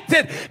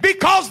unprotected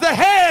because the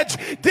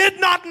hedge did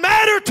not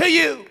matter to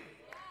you.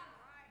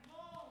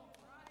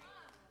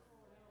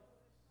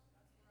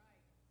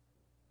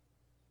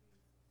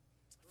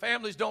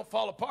 Families don't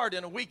fall apart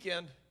in a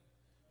weekend,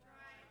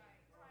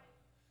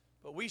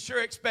 but we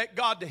sure expect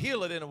God to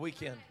heal it in a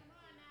weekend.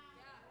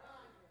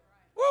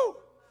 Woo!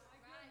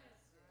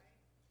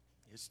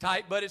 It's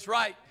tight, but it's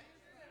right.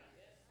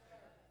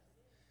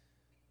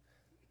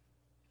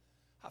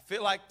 I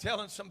feel like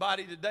telling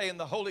somebody today in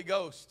the Holy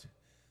Ghost,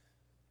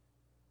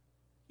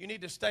 you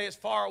need to stay as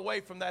far away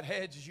from that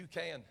hedge as you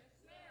can.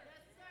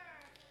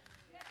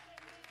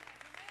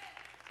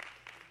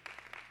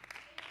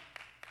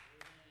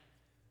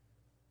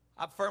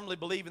 I firmly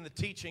believe in the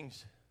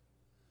teachings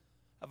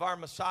of our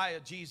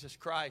Messiah, Jesus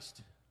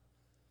Christ.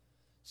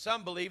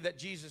 Some believe that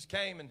Jesus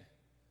came and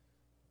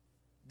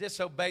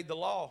disobeyed the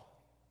law.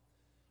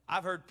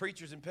 I've heard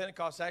preachers in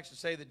Pentecost actually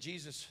say that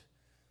Jesus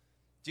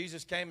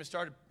came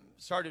and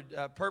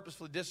started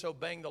purposefully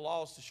disobeying the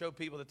laws to show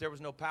people that there was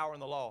no power in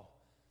the law.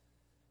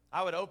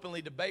 I would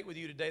openly debate with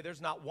you today.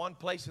 There's not one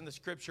place in the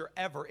Scripture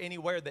ever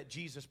anywhere that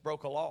Jesus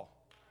broke a law.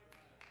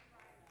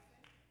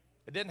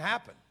 It didn't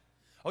happen.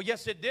 Oh,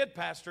 yes, it did,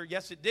 Pastor.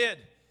 Yes, it did.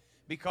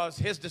 Because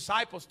his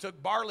disciples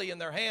took barley in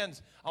their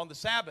hands on the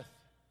Sabbath.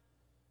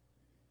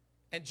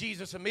 And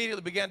Jesus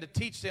immediately began to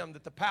teach them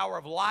that the power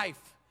of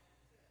life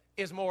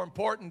is more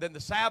important than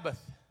the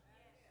Sabbath.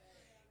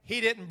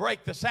 He didn't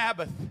break the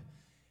Sabbath.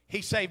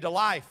 He saved a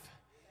life.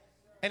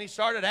 And he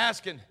started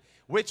asking,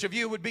 which of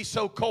you would be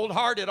so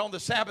cold-hearted on the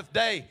Sabbath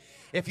day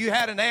if you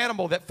had an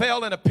animal that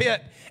fell in a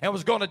pit and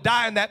was going to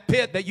die in that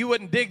pit that you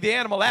wouldn't dig the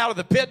animal out of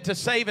the pit to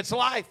save its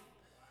life?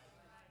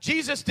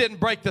 Jesus didn't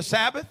break the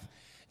Sabbath.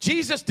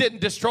 Jesus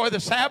didn't destroy the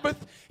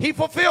Sabbath. He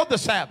fulfilled the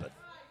Sabbath.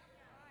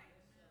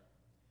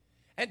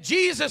 And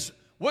Jesus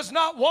was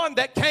not one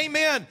that came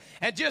in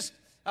and just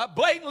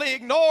blatantly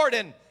ignored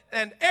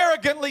and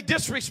arrogantly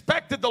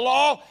disrespected the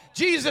law.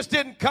 Jesus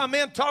didn't come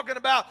in talking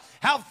about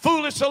how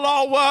foolish the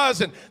law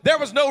was and there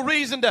was no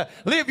reason to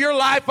live your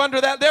life under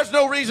that. There's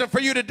no reason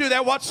for you to do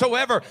that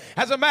whatsoever.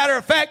 As a matter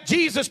of fact,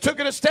 Jesus took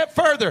it a step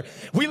further.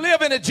 We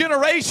live in a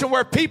generation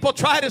where people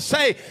try to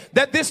say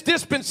that this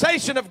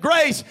dispensation of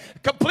grace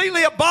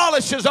completely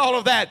abolishes all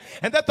of that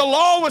and that the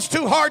law was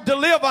too hard to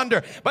live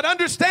under. But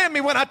understand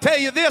me when I tell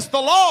you this, the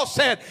law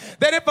said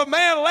that if a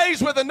man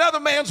lays with another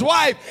man's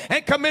wife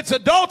and commits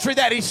adultery,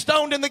 that he's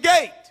stoned in the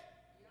gate.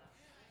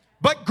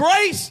 But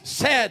grace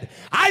said,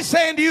 I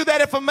say unto you that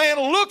if a man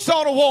looks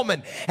on a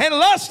woman and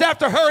lusts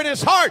after her in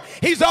his heart,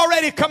 he's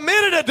already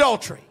committed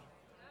adultery.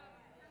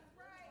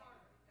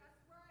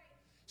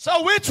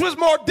 So which was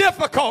more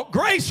difficult,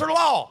 grace or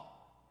law?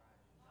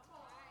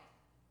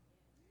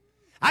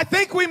 I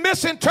think we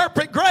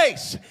misinterpret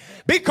grace,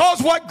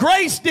 because what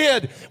grace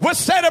did was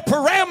set a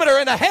parameter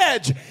and a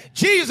hedge.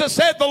 Jesus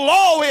said the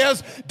law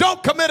is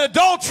don't commit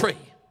adultery.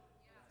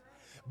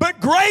 But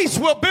grace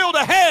will build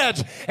a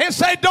hedge and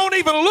say, don't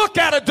even look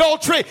at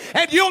adultery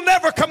and you'll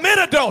never commit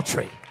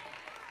adultery.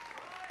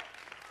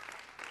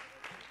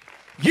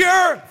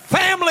 Your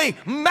family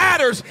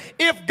matters.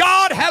 If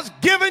God has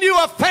given you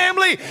a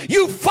family,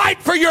 you fight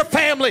for your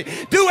family.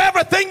 Do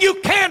everything you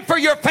can for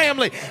your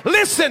family.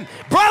 Listen,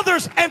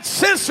 brothers and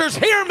sisters,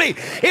 hear me.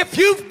 If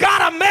you've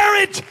got a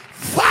marriage,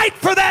 fight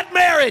for that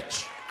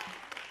marriage.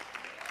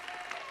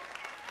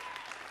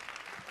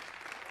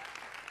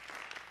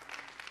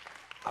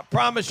 I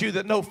promise you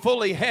that no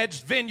fully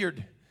hedged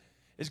vineyard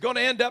is going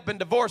to end up in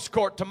divorce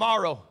court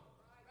tomorrow.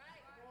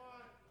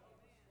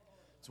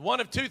 It's one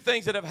of two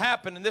things that have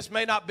happened, and this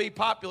may not be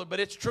popular, but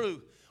it's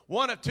true.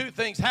 One of two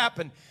things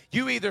happened.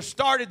 You either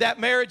started that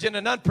marriage in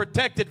an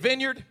unprotected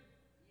vineyard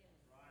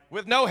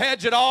with no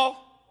hedge at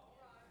all,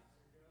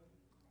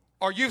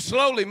 or you've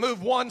slowly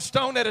moved one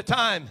stone at a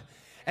time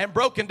and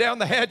broken down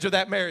the hedge of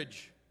that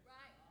marriage.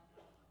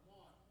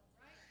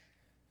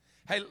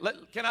 Hey,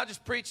 can I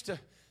just preach to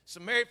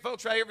some married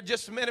folks right here for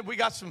just a minute? We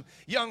got some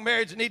young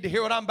marrieds that need to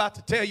hear what I'm about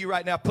to tell you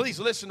right now. Please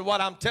listen to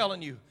what I'm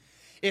telling you.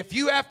 If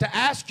you have to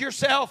ask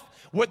yourself,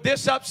 would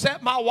this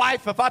upset my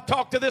wife if I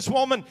talk to this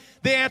woman?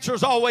 The answer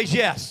is always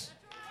yes.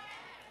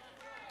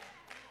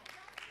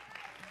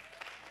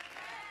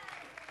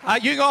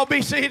 You gonna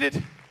be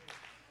seated?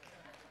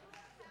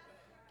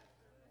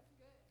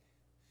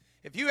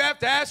 If you have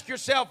to ask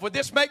yourself, would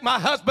this make my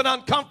husband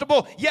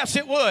uncomfortable? Yes,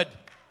 it would.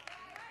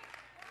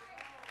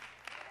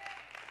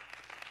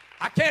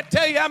 I can't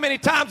tell you how many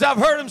times I've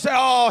heard him say,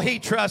 oh, he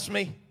trusts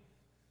me.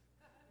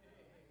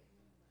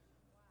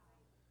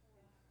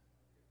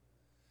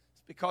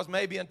 It's because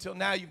maybe until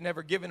now you've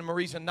never given him a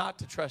reason not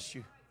to trust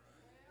you.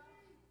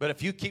 But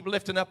if you keep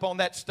lifting up on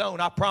that stone,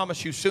 I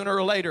promise you, sooner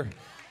or later,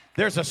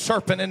 there's a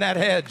serpent in that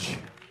hedge.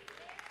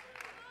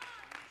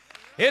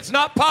 It's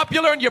not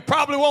popular and you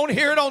probably won't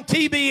hear it on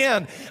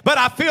TBN, but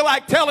I feel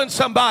like telling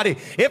somebody,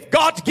 if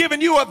God's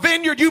given you a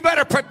vineyard, you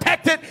better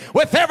protect it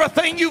with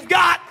everything you've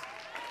got.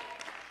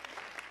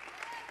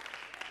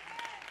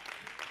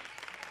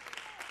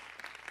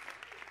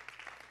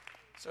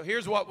 So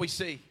here's what we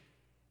see.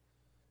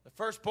 The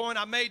first point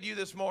I made to you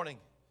this morning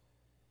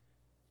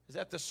is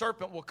that the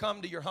serpent will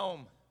come to your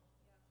home.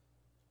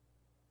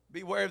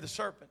 Beware of the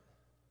serpent.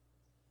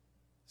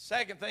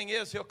 Second thing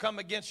is he'll come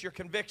against your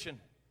conviction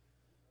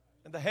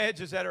and the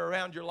hedges that are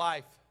around your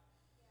life.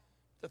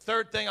 The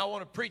third thing I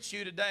want to preach to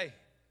you today,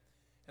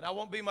 and I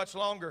won't be much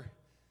longer,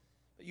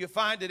 but you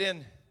find it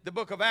in the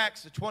book of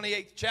Acts, the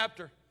 28th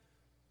chapter.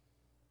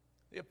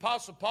 The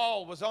Apostle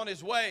Paul was on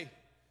his way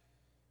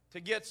to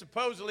get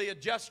supposedly a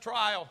just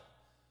trial.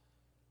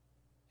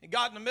 He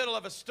got in the middle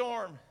of a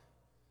storm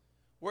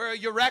where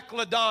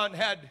Euroclydon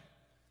had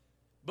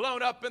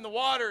blown up in the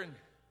water, and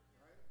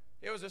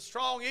it was a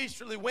strong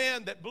easterly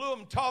wind that blew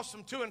them, tossed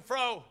them to and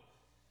fro.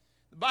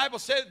 The Bible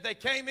said that they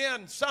came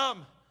in,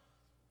 some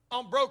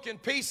on broken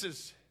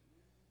pieces.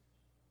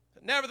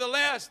 But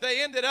nevertheless,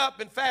 they ended up,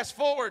 and fast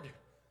forward,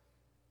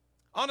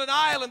 on an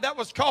island that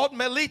was called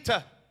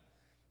Melita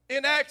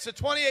in Acts, the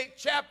 28th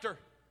chapter.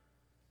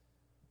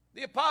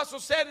 The apostle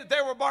said that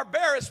they were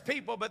barbarous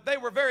people, but they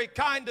were very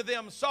kind to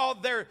them, saw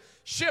their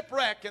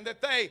shipwreck, and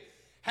that they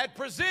had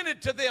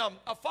presented to them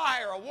a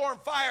fire, a warm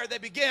fire. They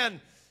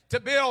began to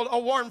build a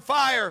warm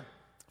fire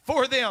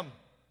for them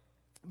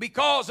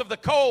because of the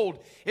cold,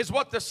 is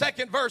what the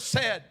second verse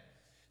said.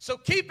 So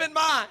keep in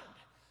mind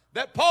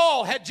that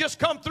Paul had just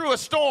come through a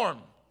storm.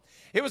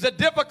 It was a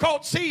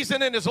difficult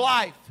season in his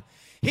life.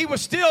 He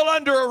was still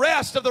under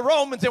arrest of the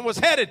Romans and was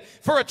headed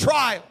for a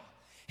trial.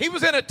 He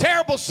was in a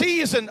terrible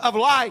season of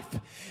life.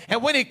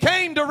 And when he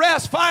came to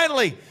rest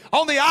finally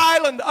on the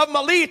island of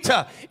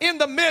Melita in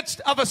the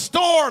midst of a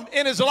storm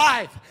in his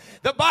life,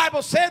 The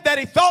Bible said that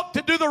he thought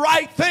to do the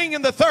right thing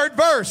in the 3rd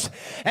verse.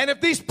 And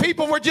if these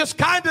people were just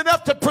kind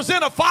enough to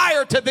present a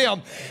fire to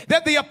them,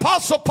 that the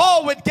Apostle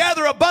Paul would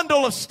gather a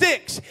bundle of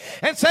sticks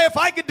and say, if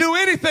I could do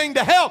anything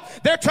to help,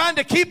 they're trying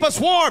to keep us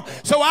warm,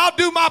 so I'll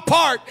do my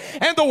part.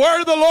 And the word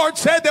of the Lord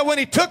said that when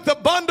he took the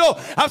bundle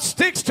of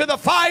sticks to the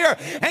fire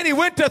and he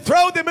went to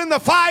throw them in the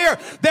fire,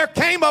 there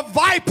came a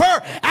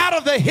viper out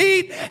of the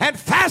heat and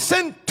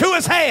fastened to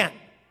his hand.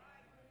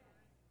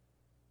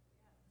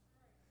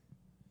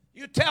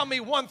 You tell me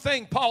one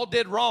thing Paul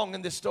did wrong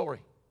in this story.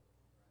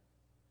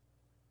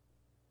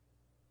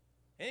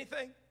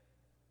 Anything?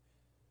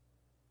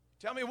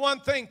 Tell me one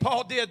thing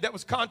Paul did that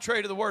was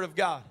contrary to the word of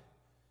God.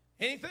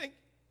 Anything?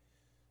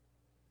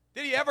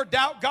 Did he ever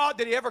doubt God?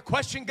 Did he ever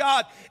question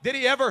God? Did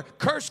he ever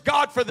curse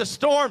God for the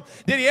storm?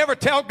 Did he ever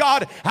tell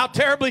God how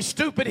terribly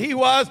stupid he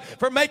was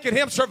for making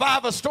him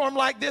survive a storm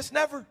like this?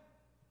 Never.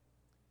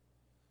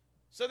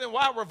 So then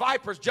why were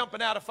vipers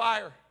jumping out of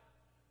fire?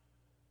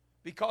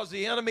 Because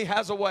the enemy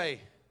has a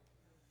way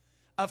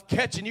of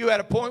catching you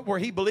at a point where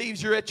he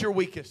believes you're at your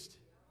weakest.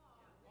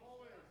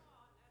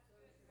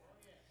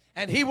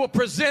 And he will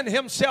present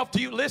himself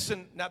to you.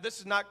 Listen, now this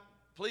is not,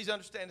 please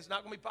understand, it's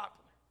not going to be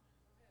popular.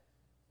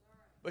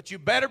 But you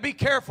better be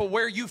careful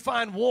where you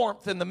find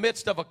warmth in the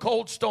midst of a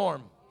cold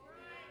storm.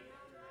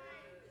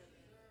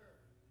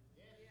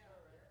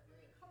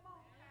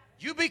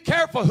 You be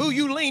careful who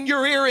you lean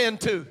your ear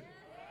into.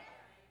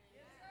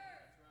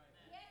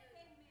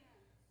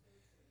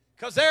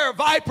 Because there are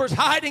vipers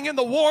hiding in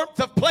the warmth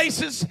of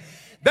places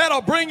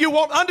that'll bring you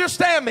warmth.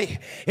 Understand me.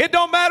 It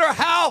don't matter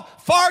how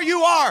far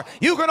you are.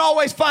 You can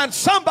always find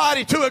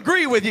somebody to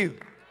agree with you.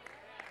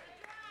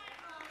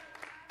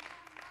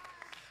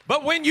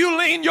 But when you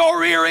lean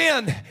your ear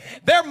in,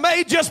 there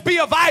may just be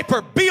a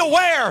viper. Be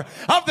aware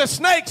of the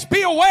snakes.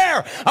 Be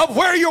aware of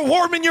where you're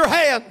warming your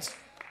hands.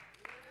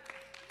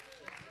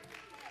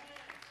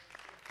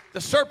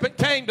 The serpent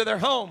came to their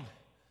home,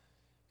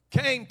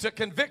 came to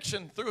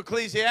conviction through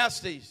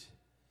Ecclesiastes.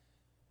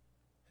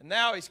 And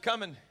now he's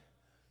coming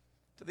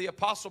to the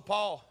Apostle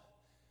Paul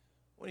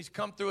when he's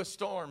come through a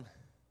storm.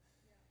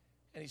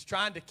 And he's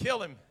trying to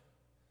kill him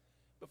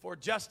before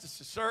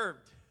justice is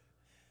served.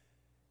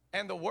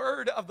 And the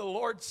word of the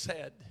Lord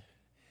said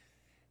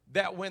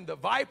that when the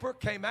viper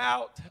came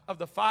out of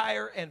the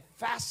fire and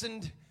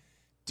fastened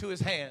to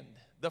his hand,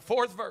 the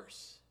 4th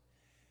verse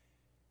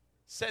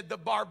said, the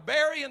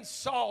barbarians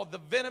saw the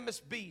venomous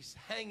beast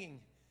hanging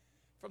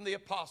from the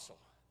apostle.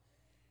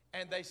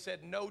 And they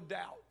said, no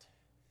doubt,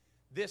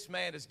 this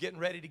man is getting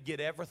ready to get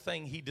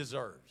everything he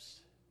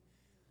deserves.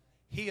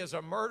 He is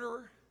a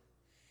murderer.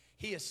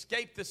 He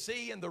escaped the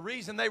sea, and the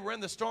reason they were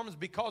in the storm is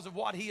because of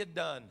what he had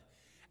done.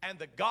 And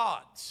the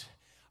gods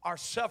are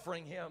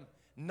suffering him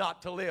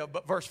not to live.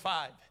 But verse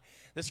 5,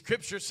 the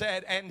scripture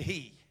said, and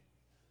he.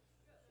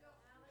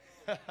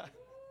 There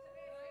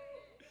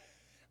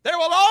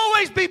will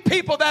always be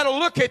people that'll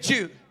look at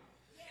you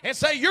and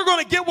say, you're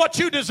going to get what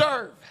you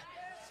deserve.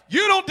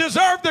 You don't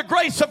deserve the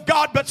grace of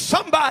God, but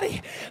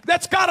somebody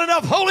that's got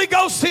enough Holy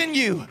Ghost in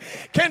you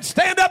can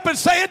stand up and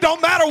say, it don't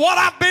matter what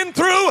I've been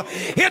through.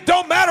 It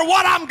don't matter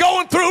what I'm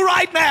going through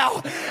right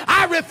now.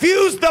 I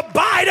refuse the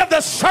bite of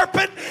the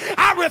serpent.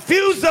 I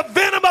refuse the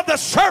venom of the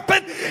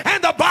serpent.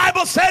 And the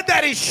Bible said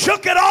that he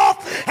shook it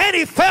off and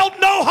he felt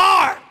no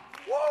harm.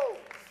 Woo.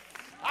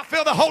 I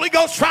feel the Holy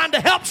Ghost trying to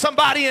help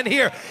somebody in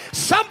here.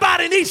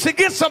 Somebody needs to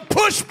get some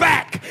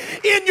pushback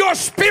in your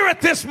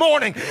spirit this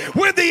morning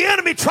when the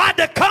enemy tried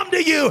to come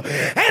to you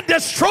and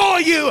destroy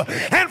you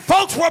and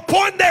folks were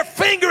pointing their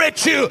finger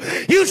at you.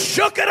 You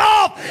shook it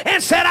off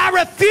and said, I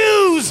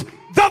refuse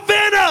the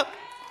venom.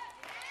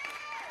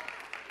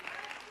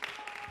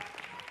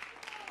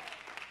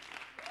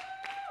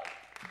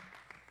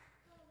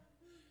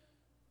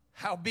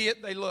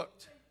 Howbeit they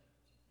looked.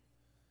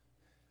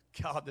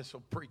 God, this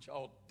will preach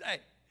all day.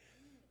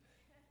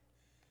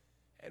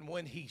 And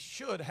when he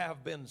should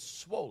have been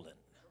swollen,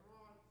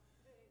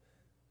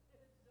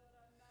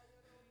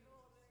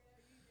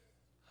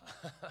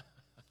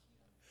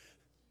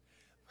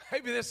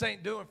 maybe this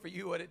ain't doing for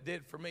you what it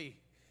did for me.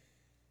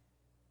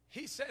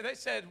 They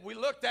said, we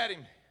looked at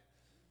him,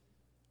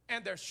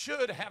 and there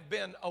should have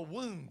been a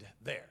wound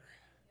there.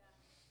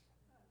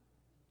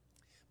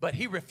 But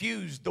he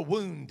refused the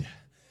wound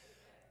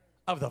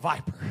of the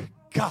viper.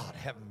 God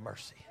have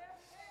mercy.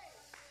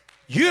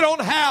 You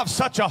don't have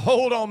such a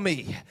hold on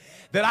me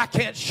that I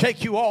can't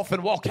shake you off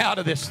and walk out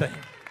of this thing.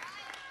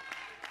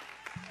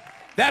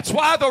 That's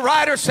why the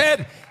writer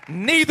said,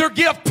 neither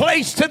give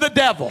place to the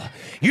devil.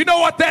 You know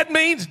what that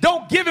means?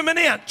 Don't give him an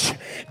inch.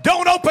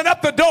 Don't open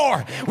up the door.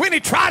 When he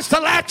tries to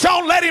latch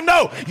on, let him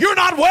know you're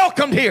not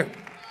welcomed here.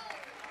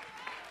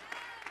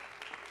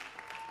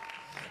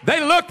 They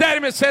looked at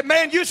him and said,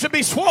 man, you should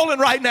be swollen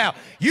right now.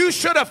 You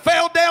should have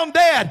fell down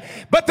dead.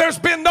 But there's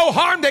been no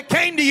harm that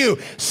came to you.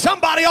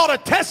 Somebody ought to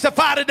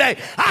testify today.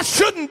 I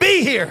shouldn't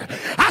be here.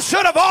 I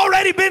should have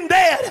already been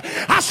dead.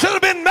 I should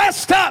have been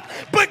messed up.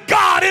 But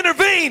God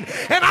intervened,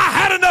 and I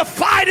had enough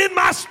fight in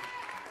my...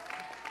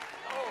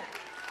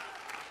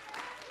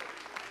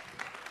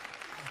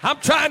 I'm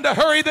trying to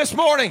hurry this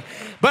morning,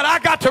 but I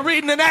got to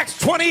reading in Acts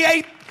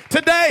 28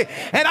 today,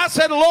 and I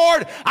said,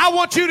 Lord, I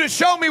want you to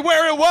show me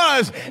where it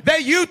was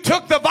that you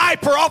took the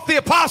viper off the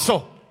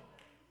apostle.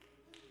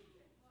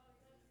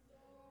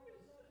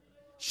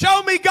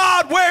 Show me,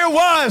 God, where it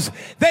was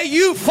that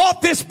you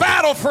fought this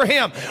battle for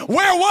him.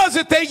 Where was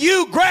it that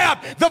you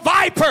grabbed the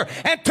viper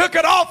and took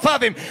it off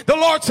of him? The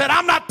Lord said,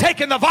 I'm not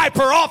taking the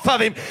viper off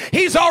of him.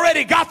 He's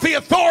already got the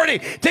authority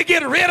to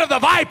get rid of the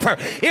viper.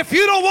 If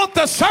you don't want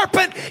the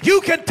serpent,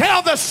 you can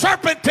tell the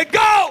serpent to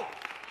go.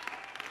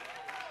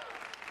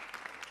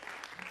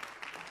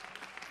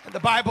 And the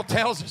Bible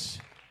tells us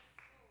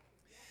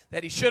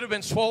that he should have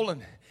been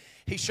swollen.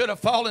 He should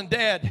have fallen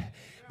dead.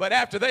 But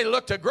after they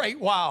looked a great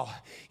while,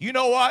 you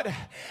know what?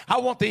 I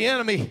want the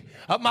enemy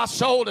of my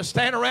soul to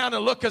stand around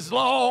and look as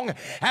long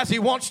as he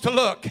wants to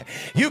look.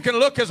 You can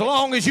look as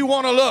long as you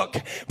want to look,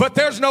 but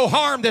there's no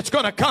harm that's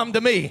going to come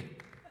to me.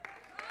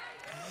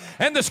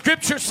 And the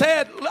scripture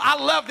said,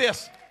 I love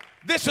this.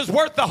 This is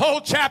worth the whole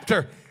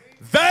chapter.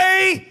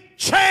 They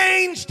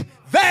changed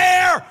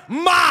their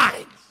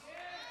minds.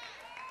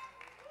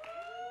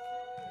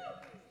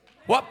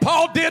 What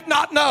Paul did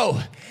not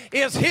know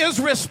is his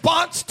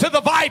response to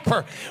the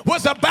viper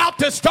was about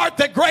to start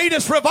the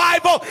greatest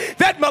revival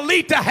that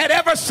Melita had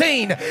ever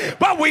seen.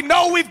 But we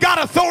know we've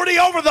got authority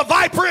over the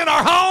viper in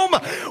our home.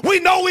 We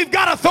know we've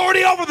got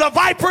authority over the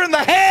viper in the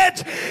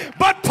hedge.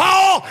 But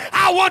Paul,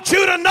 I want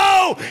you to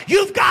know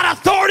you've got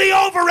authority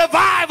over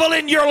revival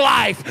in your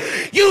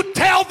life. You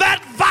tell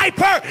that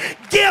viper,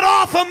 get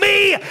off of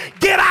me,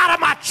 get out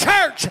of my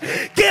church,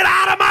 get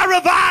out of my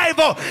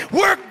revival.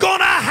 We're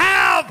gonna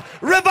have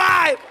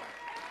revival.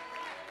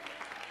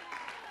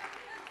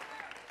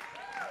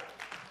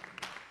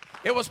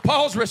 It was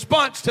Paul's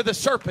response to the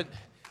serpent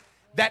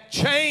that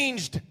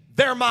changed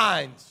their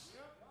minds.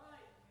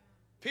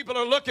 People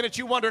are looking at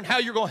you wondering how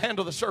you're going to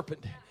handle the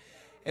serpent.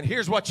 And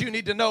here's what you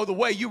need to know. The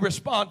way you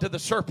respond to the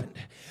serpent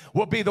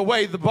will be the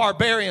way the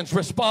barbarians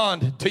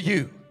respond to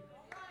you.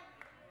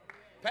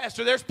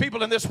 Pastor, there's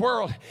people in this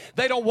world,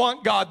 they don't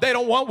want God. They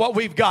don't want what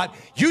we've got.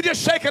 You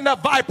just shake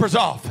enough vipers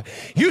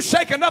off. You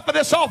shake enough of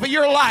this off of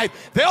your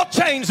life, they'll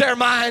change their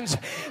minds.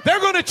 They're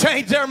going to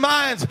change their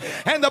minds.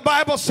 And the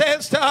Bible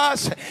says to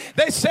us,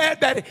 they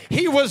said that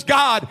he was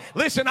God.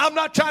 Listen, I'm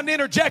not trying to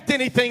interject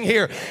anything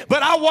here,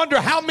 but I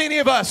wonder how many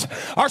of us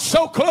are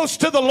so close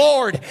to the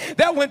Lord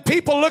that when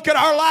people look at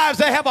our lives,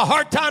 they have a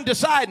hard time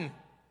deciding.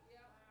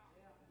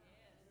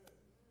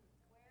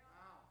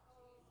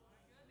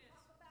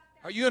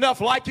 Are you enough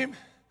like him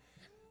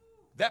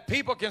that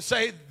people can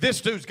say,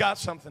 this dude's got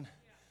something?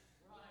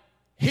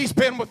 He's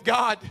been with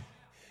God.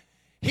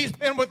 He's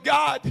been with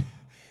God.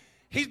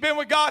 He's been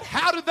with God.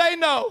 How do they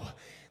know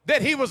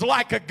that he was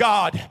like a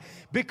God?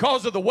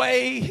 Because of the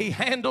way he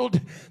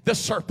handled the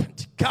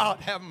serpent. God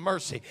have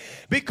mercy.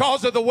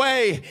 Because of the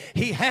way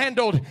he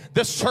handled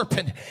the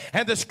serpent.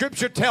 And the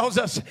scripture tells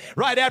us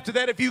right after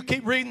that, if you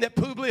keep reading, that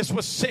Publius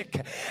was sick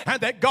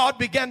and that God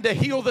began to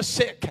heal the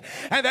sick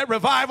and that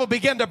revival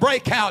began to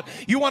break out.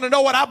 You want to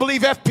know what I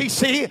believe,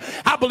 FPC?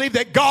 I believe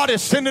that God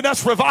is sending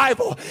us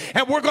revival,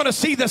 and we're going to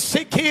see the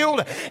sick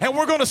healed, and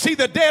we're going to see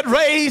the dead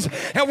raised,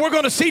 and we're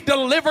going to see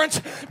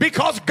deliverance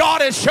because God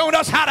has shown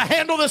us how to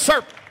handle the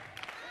serpent.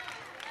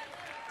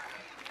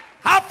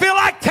 I feel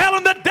like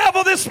telling the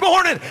devil this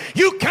morning,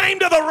 you came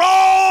to the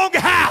wrong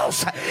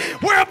house.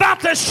 We're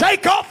about to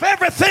shake off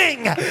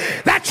everything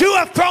that you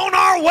have thrown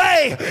our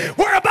way.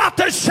 We're about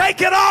to shake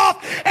it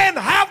off and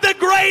have the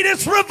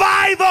greatest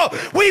revival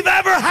we've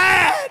ever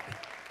had.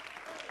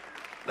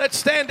 Let's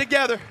stand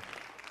together.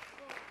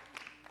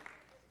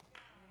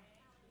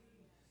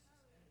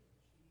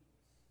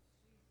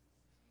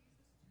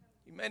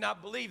 You may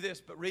not believe this,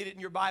 but read it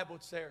in your Bible.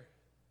 It's there.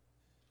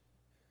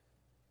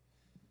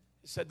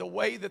 It said the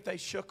way that they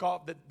shook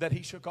off, that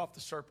he shook off the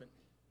serpent,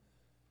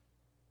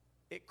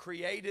 it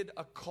created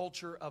a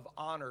culture of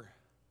honor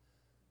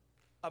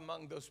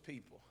among those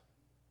people.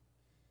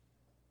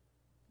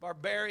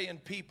 Barbarian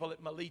people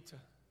at Melita.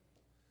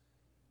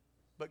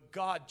 But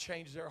God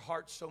changed their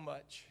hearts so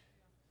much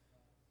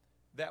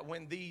that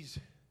when these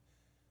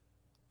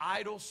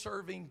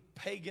idol-serving,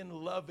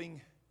 pagan-loving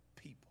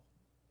people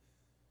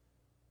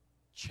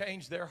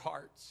changed their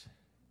hearts,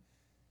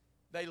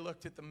 they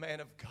looked at the man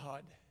of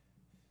God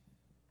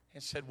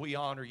and said, we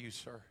honor you,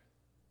 sir.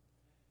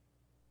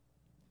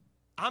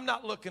 I'm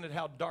not looking at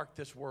how dark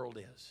this world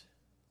is.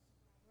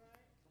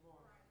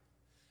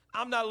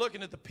 I'm not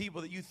looking at the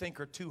people that you think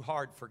are too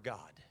hard for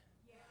God.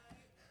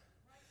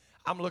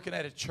 I'm looking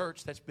at a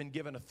church that's been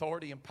given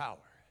authority and power,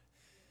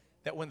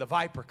 that when the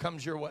viper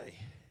comes your way,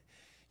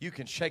 you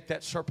can shake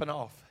that serpent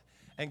off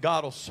and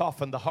God will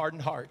soften the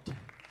hardened heart.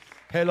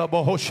 I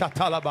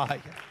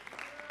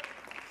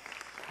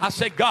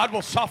say God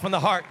will soften the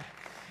heart.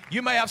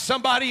 You may have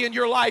somebody in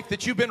your life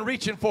that you've been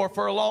reaching for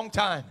a long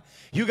time.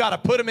 You got to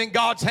put them in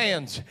God's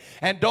hands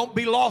and don't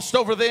be lost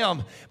over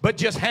them, but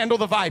just handle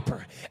the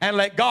viper and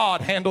let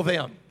God handle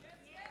them.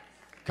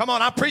 Come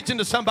on, I'm preaching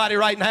to somebody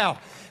right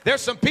now.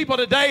 There's some people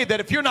today that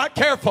if you're not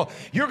careful,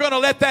 you're going to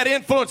let that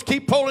influence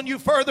keep pulling you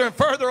further and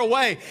further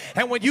away.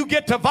 And when you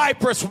get to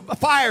viperous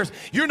fires,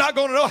 you're not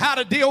going to know how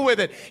to deal with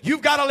it.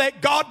 You've got to let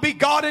God be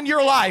God in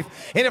your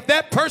life. And if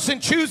that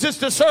person chooses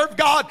to serve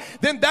God,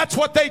 then that's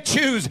what they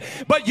choose.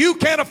 But you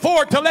can't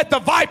afford to let the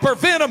viper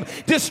venom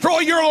destroy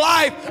your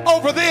life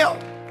over them.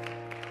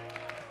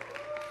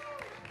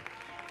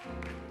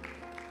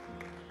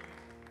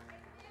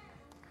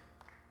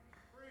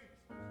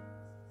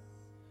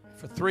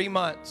 For 3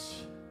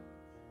 months,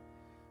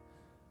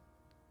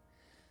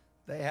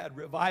 they had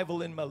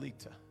revival in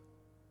Melita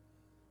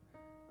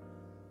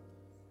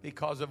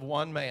because of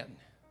one man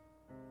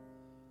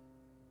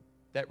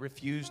that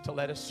refused to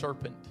let a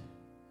serpent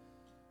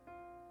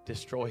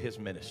destroy his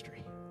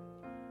ministry.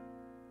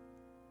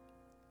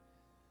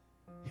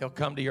 He'll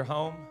come to your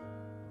home.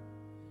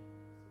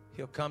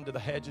 He'll come to the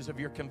hedges of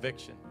your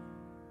conviction.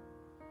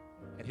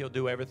 And he'll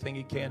do everything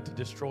he can to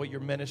destroy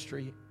your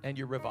ministry and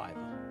your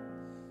revival.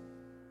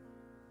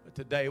 But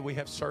today we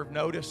have served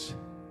notice.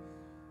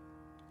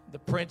 The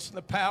prince and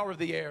the power of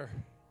the air.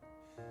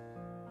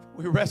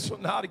 We wrestle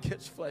not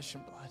against flesh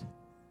and blood.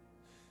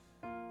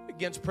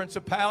 Against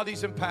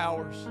principalities and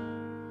powers.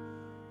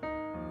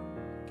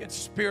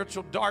 Against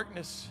spiritual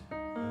darkness.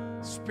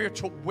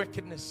 Spiritual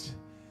wickedness.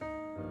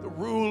 The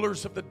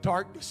rulers of the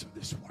darkness of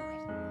this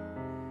world.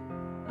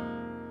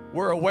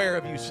 We're aware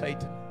of you,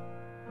 Satan.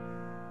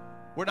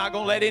 We're not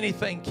going to let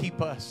anything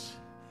keep us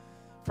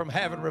from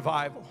having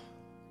revival.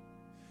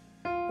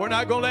 We're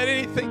not going to let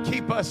anything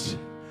keep us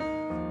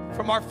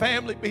from our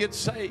family being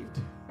saved.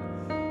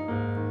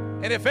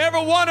 And if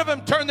every one of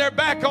them turn their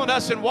back on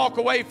us and walk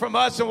away from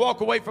us and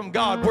walk away from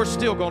God, we're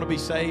still going to be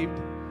saved.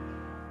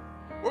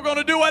 We're going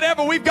to do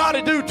whatever we've got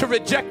to do to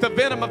reject the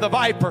venom of the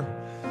viper.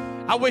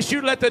 I wish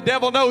you'd let the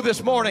devil know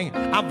this morning,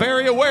 I'm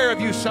very aware of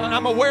you, son.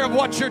 I'm aware of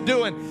what you're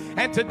doing.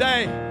 And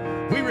today,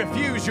 we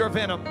refuse your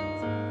venom.